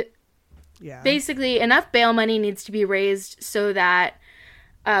 And basically enough bail money needs to be raised so that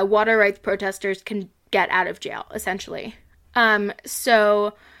water rights protesters can get out of jail, essentially.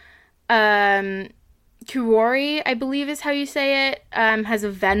 Kuori, I believe is how you say it, has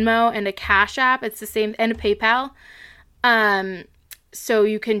a Venmo and a Cash App. It's the same, and a PayPal. So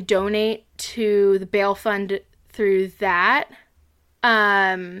you can donate to the bail fund through that.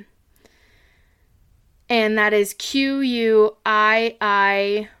 And that is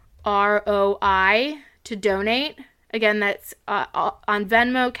QUIIROI to donate. Again, that's on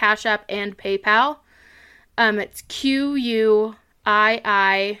Venmo, Cash App, and PayPal. It's QUIIROI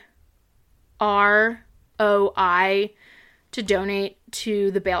to donate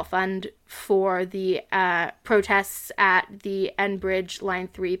to the bail fund for the protests at the Enbridge Line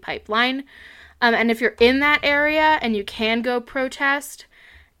 3 pipeline. And if you're in that area and you can go protest,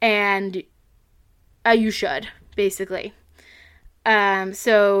 and you should, basically.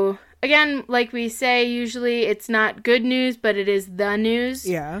 So, again, like we say, usually it's not good news, but it is the news.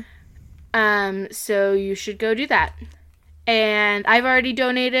 Yeah. So you should go do that. And I've already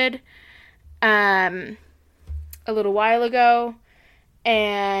donated a little while ago,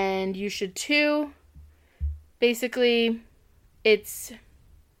 and you should too. Basically, it's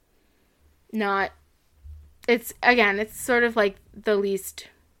sort of like the least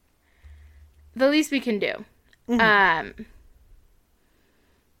we can do.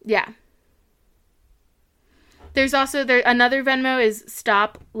 Yeah. There's also another Venmo is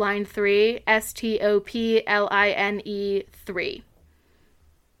Stop Line 3, STOPLINE 3.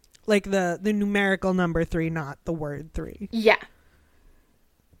 Like the numerical number 3, not the word 3. Yeah.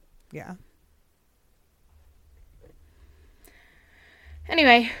 Yeah.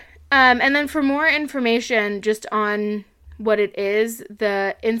 Anyway, and then for more information just on what it is,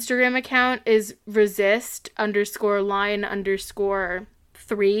 the Instagram account is resist_line_3,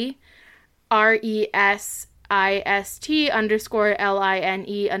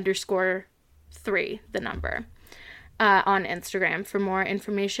 RESIST_LINE_3, the number, on Instagram for more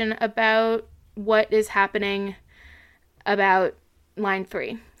information about what is happening about Line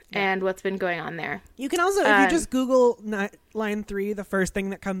 3 and what's been going on there. You can also, if you just Google Line 3, the first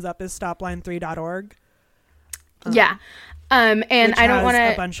thing that comes up is stopline3.org. Yeah. And I don't want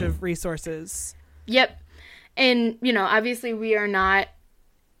to... a bunch of resources. Yep. And, you know, obviously we are not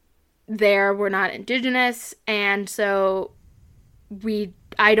there. We're not Indigenous. And so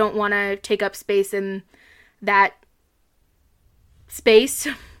I don't want to take up space in that space.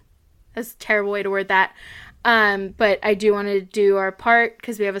 That's a terrible way to word that. But I do want to do our part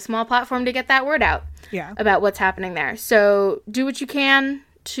because we have a small platform to get that word out about what's happening there. So do what you can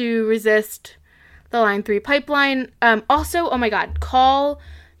to resist the Line 3 pipeline. Also, oh my God, call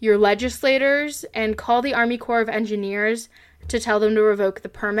your legislators and call the Army Corps of Engineers to tell them to revoke the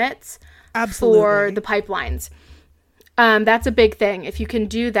permits for the pipelines. That's a big thing. If you can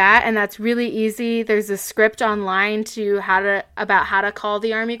do that, and that's really easy. There's a script online about how to call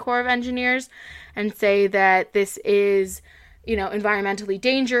the Army Corps of Engineers and say that this is, you know, environmentally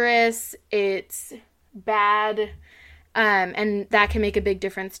dangerous, it's bad, and that can make a big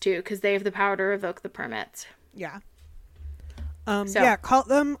difference too, because they have the power to revoke the permits. Yeah. Call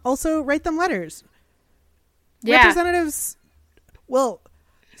them. Also, write them letters. Yeah. Representatives, well,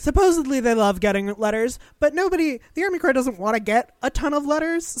 supposedly they love getting letters, but the Army Corps doesn't want to get a ton of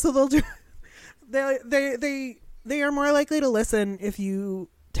letters, so they'll do. They are more likely to listen if you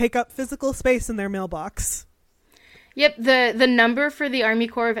take up physical space in their mailbox. Yep, the number for the Army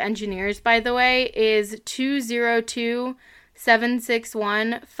Corps of Engineers, by the way, is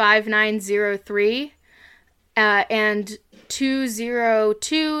 202-761-5903 and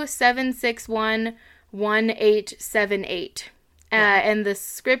 202-761-1878. And the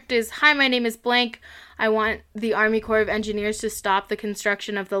script is, "Hi, my name is blank. I want the Army Corps of Engineers to stop the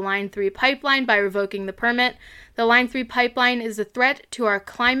construction of the Line 3 pipeline by revoking the permit. The Line 3 pipeline is a threat to our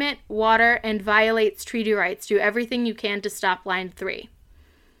climate, water, and violates treaty rights. Do everything you can to stop Line 3.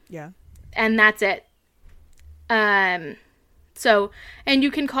 Yeah. And that's it. So, and you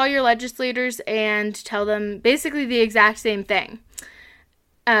can call your legislators and tell them basically the exact same thing.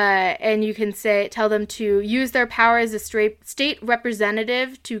 And you can tell them to use their power as a state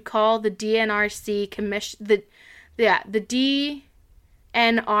representative to call the DNRC the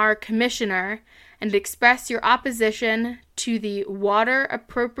DNR commissioner and express your opposition to the water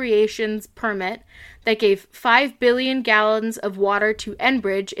appropriations permit that gave 5 billion gallons of water to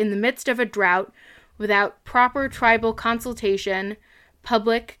Enbridge in the midst of a drought without proper tribal consultation,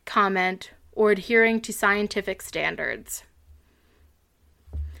 public comment, or adhering to scientific standards.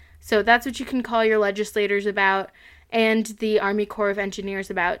 So that's what you can call your legislators about and the Army Corps of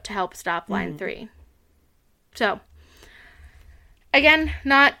Engineers about to help stop Line 3. So, again,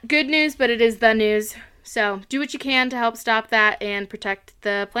 not good news, but it is the news. So do what you can to help stop that and protect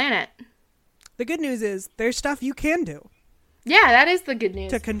the planet. The good news is there's stuff you can do. Yeah, that is the good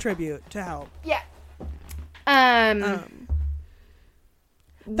news. To contribute, to help. Yeah.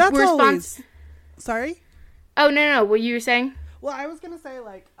 That's always... Sorry? Oh, no. What you were saying? Well, I was going to say,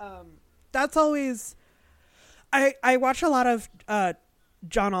 like, that's always... I watch a lot of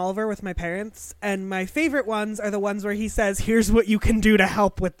John Oliver with my parents, and my favorite ones are the ones where he says, here's what you can do to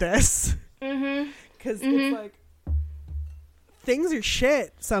help with this. Mm-hmm. Because it's like, things are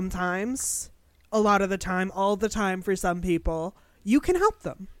shit sometimes, a lot of the time, all the time for some people. You can help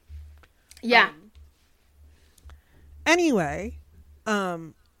them. Yeah. Anyway,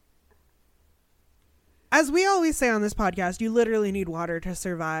 as we always say on this podcast, you literally need water to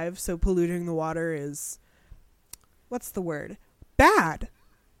survive, so polluting the water is, what's the word? Bad.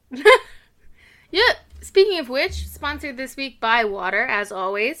 Yeah. Speaking of which, sponsored this week by water, as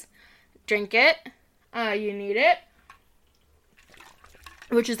always. Drink it. You need it.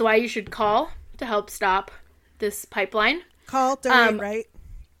 Which is why you should call to help stop this pipeline. Call, donate, right?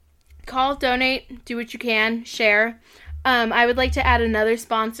 Call, donate, do what you can, share. I would like to add another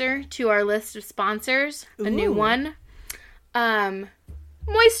sponsor to our list of sponsors. Ooh. A new one.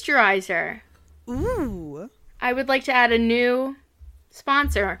 Moisturizer. Ooh. I would like to add a new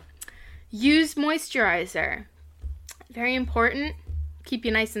sponsor. Use moisturizer. Very important. Keep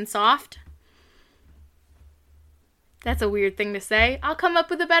you nice and soft. That's a weird thing to say. I'll come up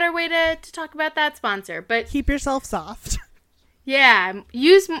with a better way to talk about that sponsor. But keep yourself soft. Yeah,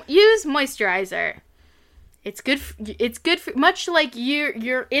 use moisturizer. It's good for much like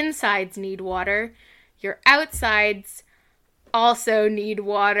your insides need water, your outsides also need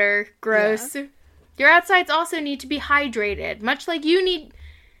water. Gross. Yeah. Your outsides also need to be hydrated, much like you need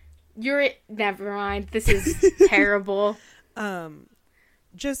your... Never mind. This is terrible.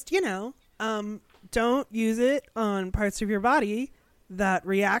 Just, don't use it on parts of your body that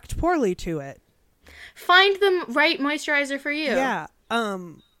react poorly to it. Find the right moisturizer for you. Yeah. I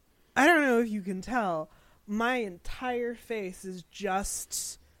don't know if you can tell. My entire face is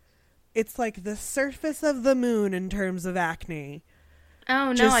just... It's like the surface of the moon in terms of acne.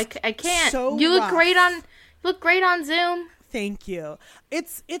 Oh, no, I can't. So you look rough. Look great on Zoom. Thank you.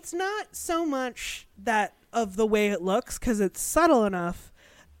 It's not so much that of the way it looks, because it's subtle enough,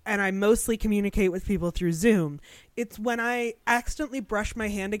 and I mostly communicate with people through Zoom. It's when I accidentally brush my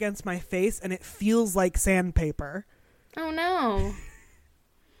hand against my face and it feels like sandpaper. Oh, no.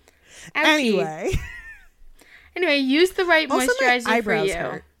 Anyway, use the right moisturizer for you.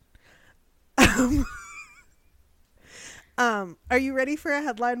 Hurt. Are you ready for a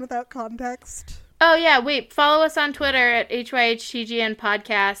headline without context? Oh, yeah. Wait, follow us on Twitter at HYHTGN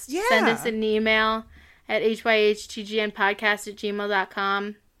Podcast. Yeah. Send us an email at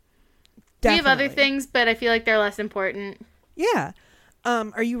hyhtgnpodcast@gmail.com. Definitely. We have other things, but I feel like they're less important. Yeah.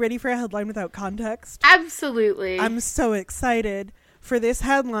 Are you ready for a headline without context? Absolutely. I'm so excited for this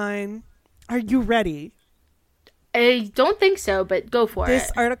headline. Are you ready? I don't think so, but go for it.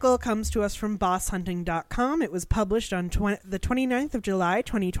 This article comes to us from bosshunting.com. It was published on the 29th of July,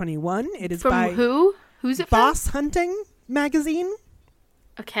 2021. It is from by... who? Who's it Boss Hunting magazine.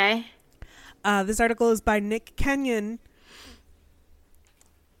 Okay. This article is by Nick Kenyon.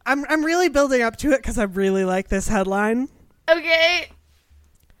 I'm really building up to it because I really like this headline. Okay.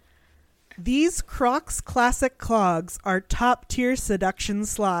 These Crocs classic clogs are top-tier seduction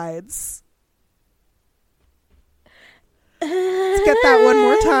slides. Let's get that one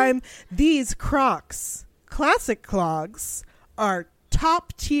more time. These Crocs classic clogs are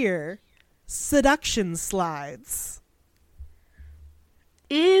top-tier seduction slides.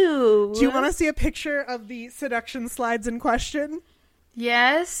 Ew. Do you want to see a picture of the seduction slides in question?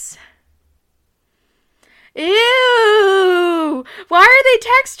 Yes. Ew! Why are they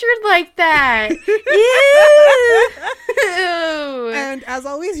textured like that? Ew! And as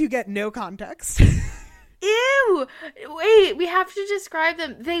always, you get no context. Ew! Wait, we have to describe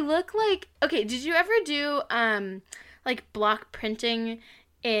them. They look like... Okay, did you ever do, like, block printing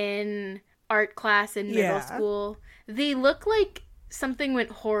in art class in middle school? They look like something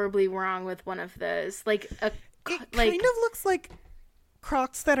went horribly wrong with one of those. Like, it kind of looks like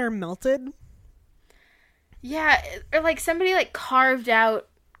Crocs that are melted. Yeah, or like somebody, like, carved out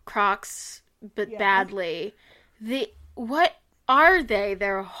Crocs, but badly. What are they?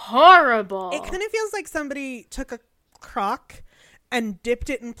 They're horrible. It kind of feels like somebody took a Croc and dipped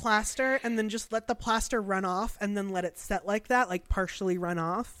it in plaster and then just let the plaster run off and then let it set like that, like partially run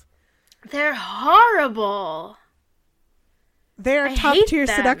off. They're horrible. They're top tier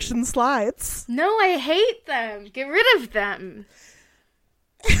seduction slides. No, I hate them. Get rid of them.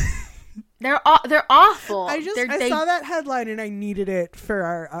 They're awful. I saw that headline and I needed it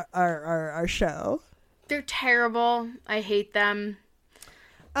for our show. They're terrible. I hate them.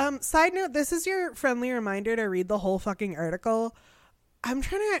 Side note, this is your friendly reminder to read the whole fucking article. I'm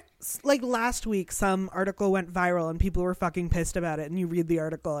trying to, like, last week some article went viral and people were fucking pissed about it, and you read the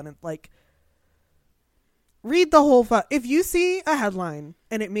article and it's like, read the whole if you see a headline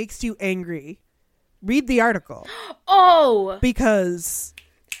and it makes you angry, read the article. Oh! Because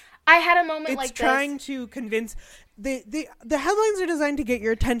I had a moment like this. It's trying to convince... The headlines are designed to get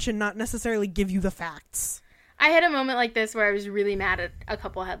your attention, not necessarily give you the facts. I had a moment like this where I was really mad at a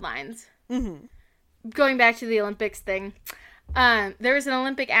couple headlines. Mm-hmm. Going back to the Olympics thing. There was an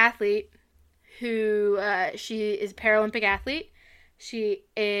Olympic athlete who, she is a Paralympic athlete. She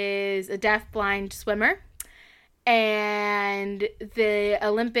is a deaf-blind swimmer. And the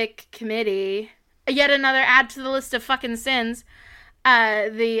Olympic Committee, yet another add to the list of fucking sins,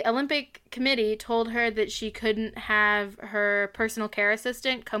 the Olympic Committee told her that she couldn't have her personal care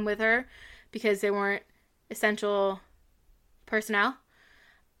assistant come with her because they weren't essential personnel.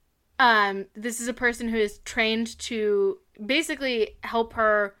 This is a person who is trained to basically help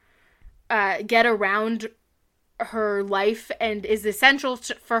her get around her life and is essential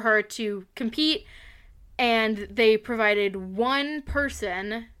for her to compete. And they provided one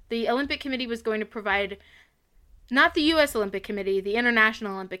person. The Olympic Committee was going to provide... Not the U.S. Olympic Committee, the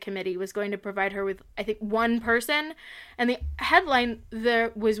International Olympic Committee was going to provide her with, I think, one person. And the headline,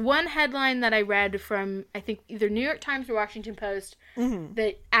 there was one headline that I read from, I think, either New York Times or Washington Post,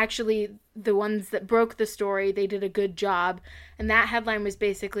 that actually, the ones that broke the story, they did a good job. And that headline was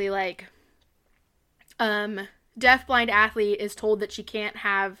basically like, deaf-blind athlete is told that she can't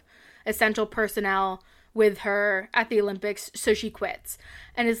have essential personnel with her at the Olympics, so she quits.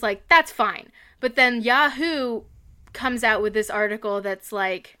 And it's like, that's fine. But then Yahoo comes out with this article that's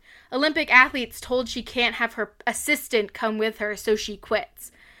like, Olympic athletes told she can't have her assistant come with her, so she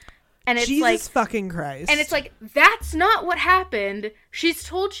quits. And it's Jesus like, fucking Christ. And it's like, that's not what happened. She's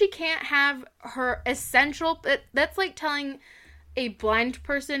told she can't have her essential... That's like telling a blind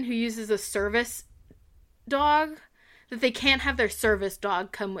person who uses a service dog that they can't have their service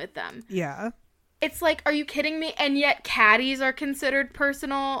dog come with them. Yeah. It's like, are you kidding me? And yet caddies are considered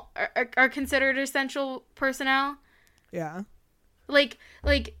are considered essential personnel? Yeah. Like...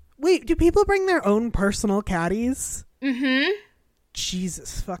 Wait, do people bring their own personal caddies? Mm-hmm.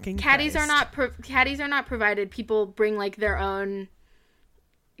 Jesus fucking caddies Christ. Caddies are not provided. People bring, like, their own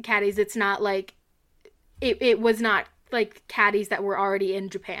caddies. It's not like... It was not, like, caddies that were already in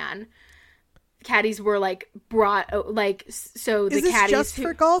Japan. Caddies were, like, brought... Like, so the caddies... Is this just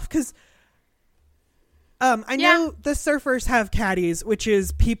for golf? Because... I know the surfers have caddies, which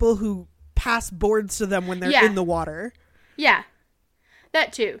is people who pass boards to them when they're in the water. Yeah.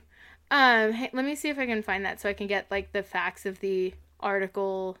 That too. Hey, let me see if I can find that so I can get, like, the facts of the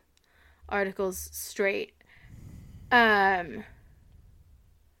articles straight. Because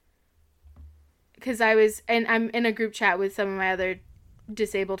I'm in a group chat with some of my other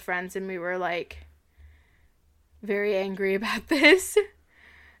disabled friends, and we were, like, very angry about this.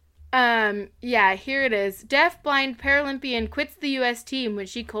 Yeah, here it is. Deaf-blind Paralympian quits the U.S. team when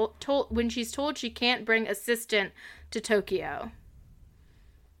she's told she can't bring assistant to Tokyo.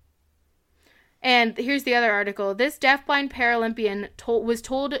 And here's the other article. This deaf-blind Paralympian was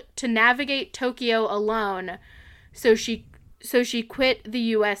told to navigate Tokyo alone, so she quit the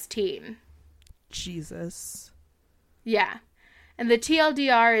U.S. team. Jesus. Yeah. And the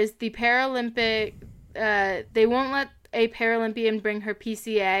TLDR is the Paralympic... they won't let a Paralympian bring her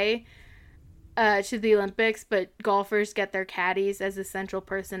PCA to the Olympics, but golfers get their caddies as essential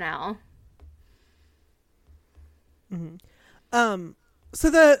personnel. Mm-hmm.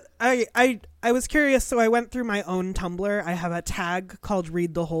 So I was curious, so I went through my own Tumblr. I have a tag called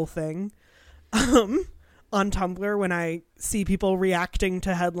Read the Whole Thing on Tumblr when I see people reacting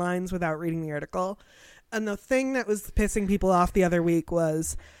to headlines without reading the article. And the thing that was pissing people off the other week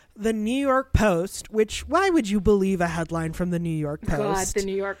was the New York Post, which, why would you believe a headline from the New York Post? God, the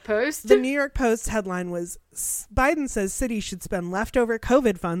New York Post. The New York Post headline was, Biden says cities should spend leftover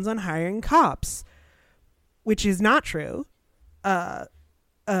COVID funds on hiring cops, which is not true. Local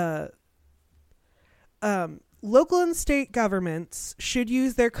and state governments should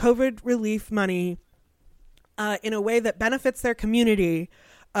use their COVID relief money in a way that benefits their community,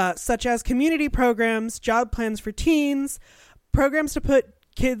 such as community programs, job plans for teens, programs to put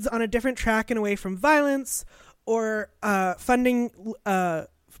kids on a different track and away from violence, or funding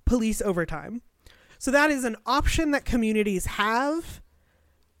police overtime. So that is an option that communities have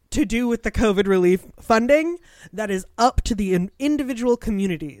to do with the COVID relief funding that is up to the individual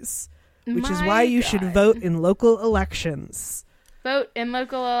communities, which is why you should vote in local elections. Vote in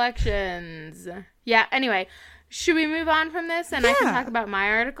local elections. Yeah, anyway, should we move on from this and I can talk about my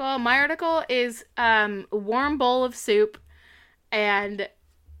article? My article is a warm bowl of soup and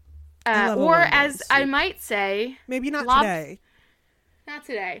or as soup. I might say, maybe not today. Not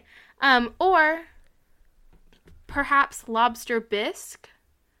today. Or perhaps lobster bisque.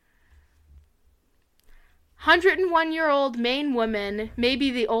 101-year-old Maine woman may be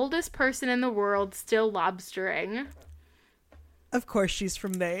the oldest person in the world still lobstering. Of course she's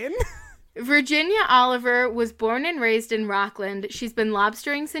from Maine. Virginia Oliver was born and raised in Rockland. She's been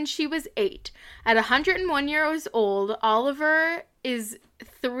lobstering since she was 8. At 101 years old, Oliver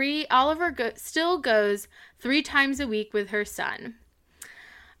still goes 3 times a week with her son.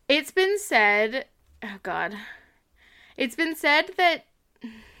 It's been said that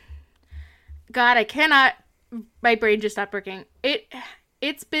I cannot. My brain just stopped working.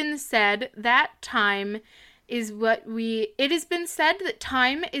 It's been said that time is what we. It has been said that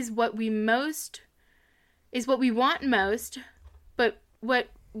time is what we want most, but what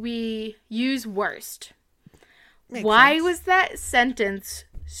we use worst. Makes Why sense. was that sentence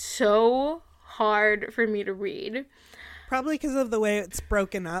so hard for me to read? Probably because of the way it's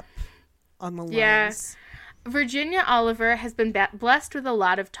broken up on the lines. Yeah. Virginia Oliver has been blessed with a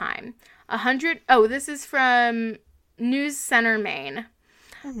lot of time. This is from News Center, Maine.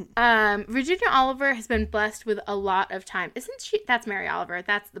 Mm-hmm. Virginia Oliver has been blessed with a lot of time. Isn't she? That's Mary Oliver.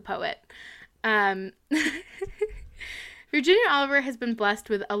 That's the poet. Virginia Oliver has been blessed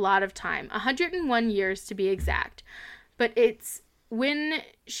with a lot of time, 101 years to be exact. But it's what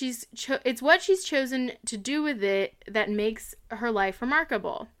she's chosen to do with it that makes her life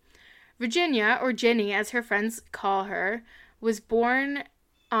remarkable. Virginia, or Jenny as her friends call her, was born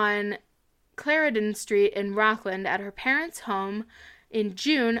on Clarendon Street in Rockland at her parents' home in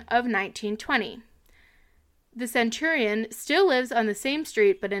June of 1920. The centurion still lives on the same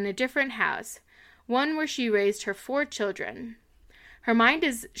street but in a different house, one where she raised her 4 children. Her mind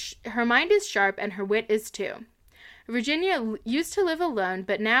is sharp and her wit is too. Virginia used to live alone,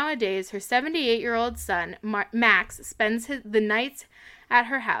 but nowadays her 78-year-old son, Max, spends the nights at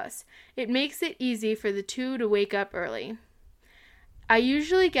her house. It makes it easy for the two to wake up early. I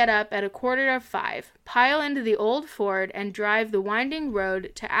usually get up at 4:45, pile into the old Ford, and drive the winding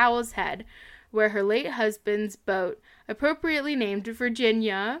road to Owl's Head, where her late husband's boat, appropriately named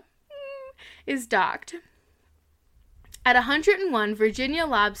Virginia, is docked. At 101, Virginia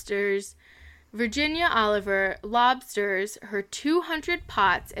Oliver lobsters her 200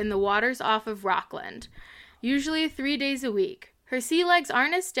 pots in the waters off of Rockland, usually 3 days a week. Her sea legs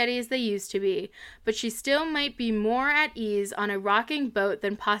aren't as steady as they used to be, but she still might be more at ease on a rocking boat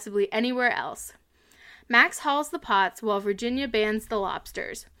than possibly anywhere else. Max hauls the pots while Virginia bands the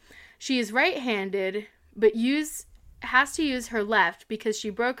lobsters. She is right-handed, but has to use her left because she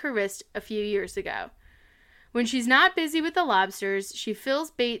broke her wrist a few years ago. When she's not busy with the lobsters, she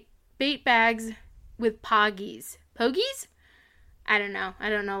fills bait bags with pogies. Pogies? I don't know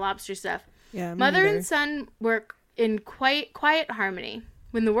lobster stuff. Yeah, Mother and son work in quiet harmony.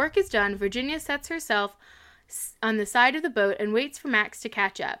 When the work is done, Virginia sets herself on the side of the boat and waits for Max to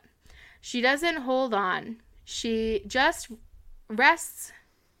catch up. She doesn't hold on. She just rests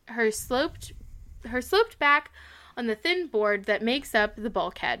her sloped back on the thin board that makes up the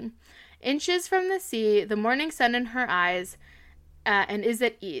bulkhead. Inches from the sea, the morning sun in her eyes, and is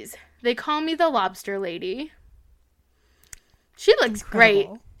at ease. They call me the lobster lady. She looks great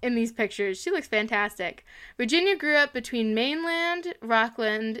in these pictures. She looks fantastic. Virginia grew up between mainland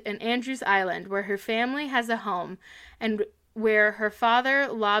Rockland and Andrews Island, where her family has a home, and where her father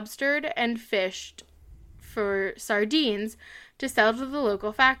lobstered and fished for sardines to sell to the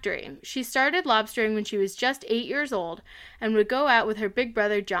local factory. She started lobstering when she was just 8 years old and would go out with her big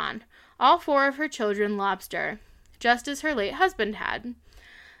brother John. All 4 of her children lobster, just as her late husband had.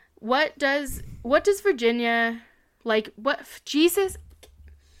 What does Virginia like? What Jesus?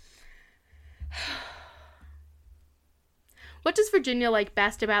 What does Virginia like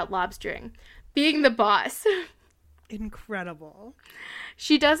best about lobstering? Being the boss. Incredible.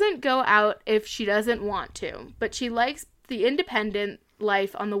 She doesn't go out if she doesn't want to, but she likes the independent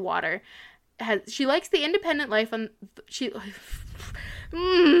life on the water. She likes the independent life on she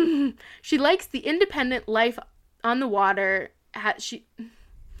likes the independent life on the water.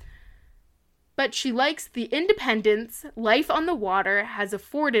 But she likes the independence life on the water has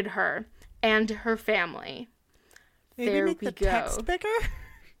afforded her and her family. Maybe there make we the go. Text bigger?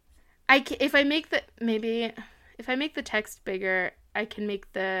 If I make the text bigger, I have to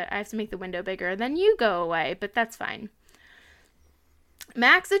make the window bigger. Then you go away, but that's fine.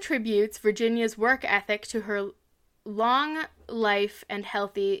 Max attributes Virginia's work ethic to her long and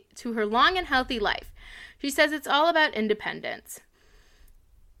healthy life. She says it's all about independence.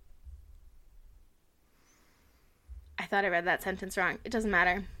 I thought I read that sentence wrong. It doesn't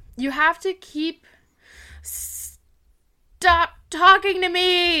matter. You have to keep... Stop talking to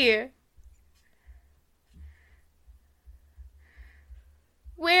me!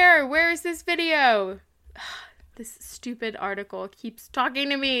 Where is this video? This stupid article keeps talking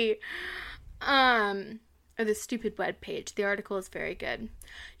to me. Or this stupid web page. The article is very good.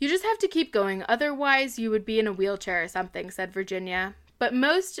 You just have to keep going. Otherwise, you would be in a wheelchair or something, said Virginia. But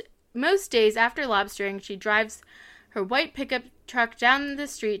most days after lobstering, she drives her white pickup truck down the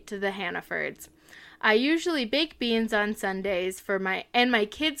street to the Hannafords. I usually bake beans on Sundays and my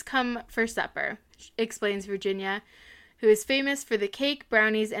kids come for supper, explains Virginia, who is famous for the cake,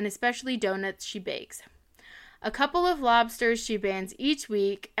 brownies, and especially donuts she bakes. A couple of lobsters she bans each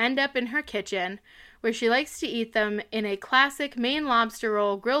week end up in her kitchen, where she likes to eat them in a classic Maine lobster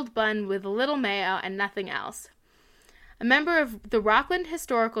roll grilled bun with a little mayo and nothing else. A member of the Rockland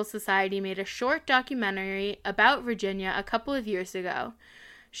Historical Society made a short documentary about Virginia a couple of years ago.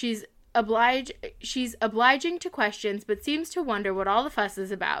 She's obliging to questions, but seems to wonder what all the fuss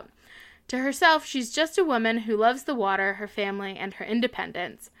is about. To herself, she's just a woman who loves the water, her family, and her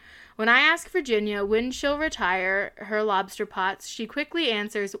independence. When I ask Virginia when she'll retire her lobster pots, she quickly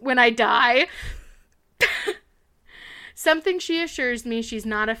answers, "When I die." Something she assures me she's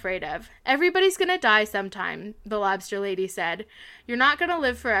not afraid of. Everybody's gonna die sometime, the lobster lady said. You're not gonna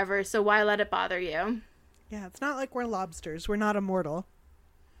live forever, so why let it bother you? Yeah, it's not like we're lobsters. We're not immortal.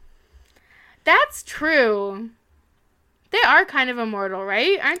 That's true. They are kind of immortal,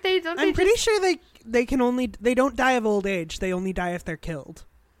 right? Aren't they? I'm pretty sure they don't die of old age. They only die if they're killed.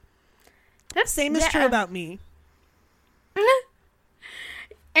 Same is true about me.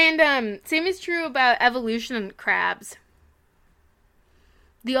 And same is true about evolution and crabs.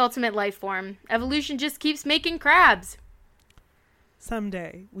 The ultimate life form. Evolution just keeps making crabs.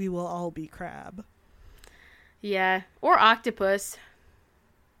 Someday we will all be crab. Yeah. Or octopus.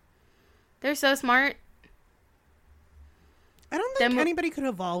 They're so smart. I don't think anybody could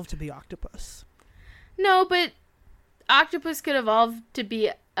evolve to be octopus. No, but octopus could evolve to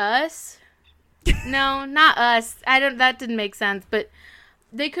be us. No, not us. That didn't make sense, but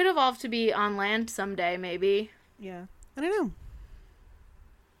they could evolve to be on land someday, maybe. Yeah. I don't know.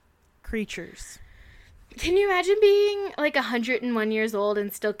 Creatures. Can you imagine being like 101 years old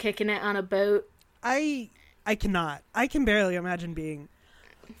and still kicking it on a boat? I cannot. I can barely imagine being.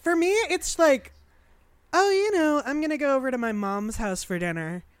 For me, it's like, oh, I'm going to go over to my mom's house for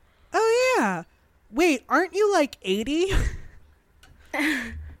dinner. Oh, yeah. Wait, aren't you like 80?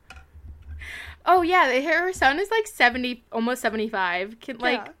 Oh, yeah. Her son is like 70, almost 75.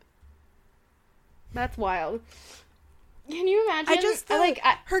 That's wild. Can you imagine? I just feel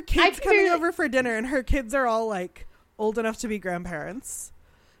her kids coming over for dinner and her kids are all like old enough to be grandparents.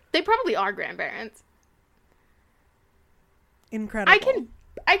 They probably are grandparents. Incredible.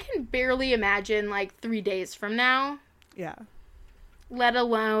 I can barely imagine like 3 days from now. Yeah. Let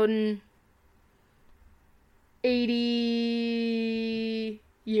alone 80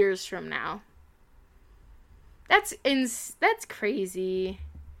 years from now. That's crazy.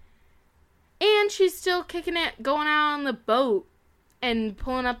 And she's still kicking it, going out on the boat and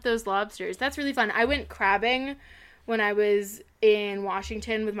pulling up those lobsters. That's really fun. I went crabbing when I was in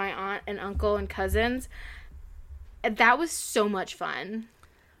Washington with my aunt and uncle and cousins. That was so much fun.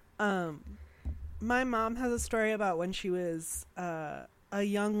 My mom has a story about when she was a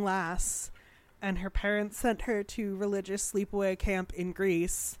young lass and her parents sent her to religious sleepaway camp in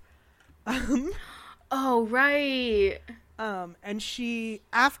Greece. Oh, right. And she,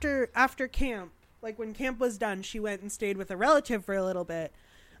 after camp, like when camp was done, she went and stayed with a relative for a little bit.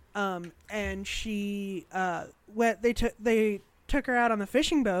 And she, they took her out on the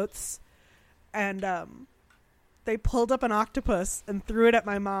fishing boats, and they pulled up an octopus and threw it at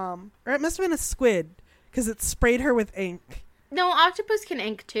my mom. Or it must have been a squid, because it sprayed her with ink. No, octopus can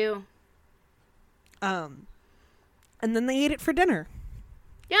ink too. And then they ate it for dinner.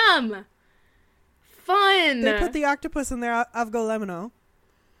 Yum! Fun! They put the octopus in their avgolemino.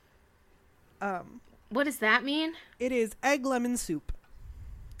 What does that mean? It is egg lemon soup.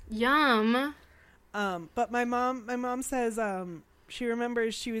 Yum! But my mom says she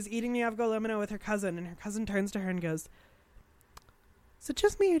remembers she was eating the avgolemino with her cousin, and her cousin turns to her and goes, "Is it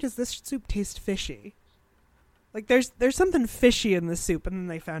just me, or does this soup taste fishy?" Like there's something fishy in the soup, and then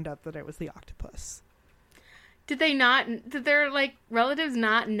they found out that it was the octopus. Did their like relatives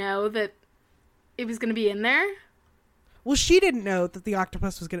not know that it was going to be in there? Well, she didn't know that the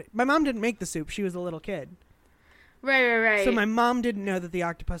octopus was going to... My mom didn't make the soup. She was a little kid. Right. So my mom didn't know that the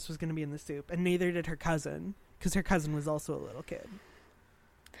octopus was going to be in the soup, and neither did her cousin, because her cousin was also a little kid.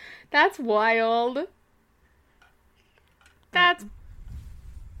 That's wild. That's...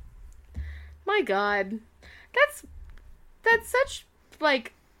 My God. That's such,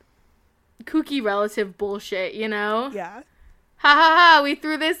 like, kooky relative bullshit, you know? Yeah. Ha ha ha, we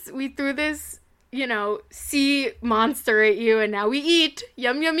threw this, you know, sea monster at you, and now we eat.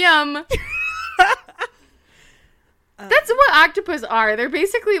 Yum, yum, yum. That's what octopus are. They're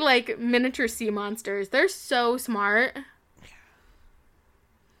basically like miniature sea monsters. They're so smart.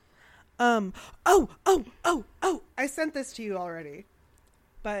 Oh, I sent this to you already.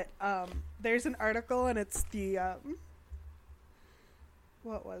 But, there's an article, and it's the,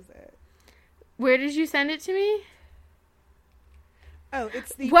 what was it? Where did you send it to me? Oh,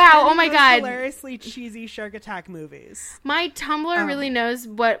 it's the wow! Oh my God! Hilariously cheesy shark attack movies. My Tumblr really knows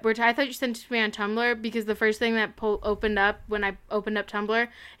what we're. I thought you sent it to me on Tumblr because the first thing that opened up when I opened up Tumblr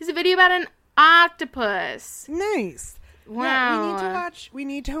is a video about an octopus. Nice. Wow. Yeah, we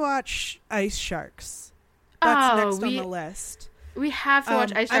need to watch Ice Sharks. That's next on the list. We have to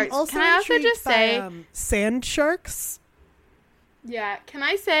watch Ice Sharks. Also can I also just say Sand Sharks? Yeah. Can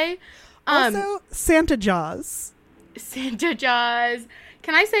I say also Santa Jaws? Santa Jaws.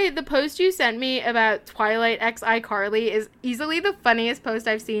 Can I say the post you sent me about Twilight X iCarly is easily the funniest post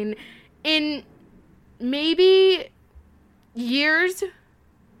I've seen in maybe years.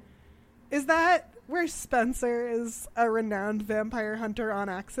 Is that where Spencer is a renowned vampire hunter on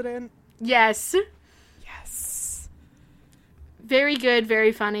accident? Yes. Yes. Very good,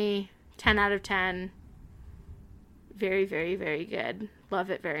 very funny. 10 out of 10. Very, very, very good. Love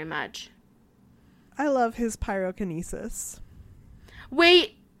it very much. I love his pyrokinesis.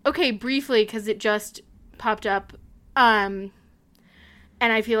 Wait, okay, briefly, because it just popped up. And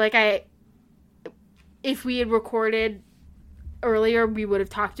I feel like if we had recorded earlier, we would have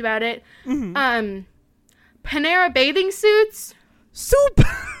talked about it. Mm-hmm. Panera bathing suits. Soup!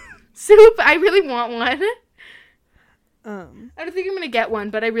 I really want one. I don't think I'm going to get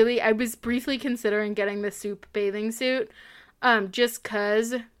one, but I was briefly considering getting the Soup bathing suit. Just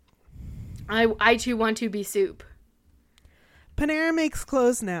because... I too want to be Soup. Panera makes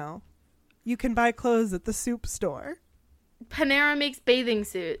clothes now. You can buy clothes at the Soup store. Panera makes bathing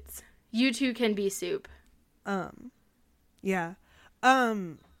suits. You too can be Soup. Yeah.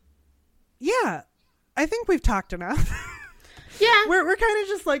 Yeah. I think we've talked enough. Yeah. We're kind of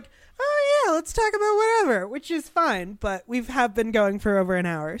just like, oh yeah, let's talk about whatever, which is fine, but we have been going for over an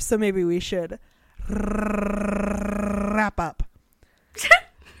hour, so maybe we should wrap up.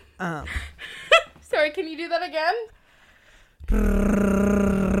 Sorry, can you do that again?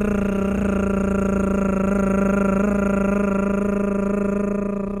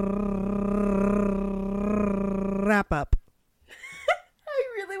 Wrap up. I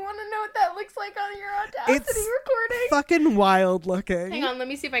really want to know what that looks like on your Audacity recording. Fucking wild looking. Hang on, let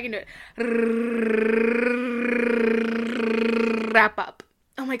me see if I can do it. Wrap up.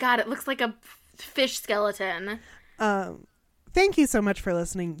 Oh my God, it looks like a fish skeleton. Thank you so much for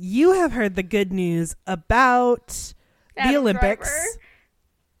listening. You have heard the good news about the Olympics.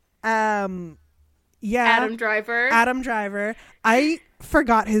 Driver. Yeah. Adam Driver. I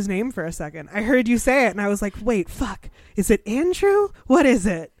forgot his name for a second. I heard you say it and I was like, wait, fuck. Is it Andrew? What is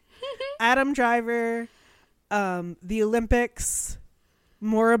it? Adam Driver, the Olympics,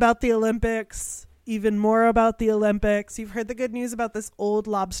 more about the Olympics, even more about the Olympics. You've heard the good news about this old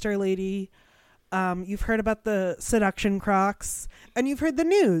lobster lady. You've heard about the seduction Crocs, and you've heard the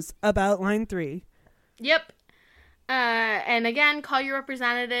news about Line 3. Yep. And again, call your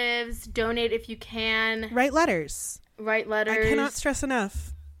representatives, donate if you can. Write letters. I cannot stress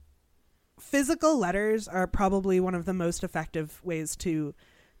enough. Physical letters are probably one of the most effective ways to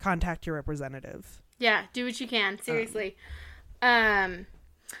contact your representative. Yeah, do what you can. Seriously. Yeah.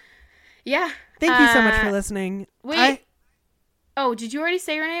 Thank you so much for listening. Wait. Did you already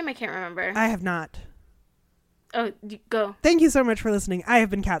say your name? I can't remember. I have not. Oh, go. Thank you so much for listening. I have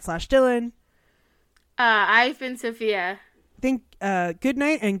been Kat/Dylan. I've been Sophia. Good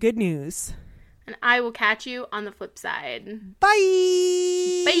night and good news. And I will catch you on the flip side.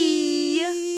 Bye. Bye.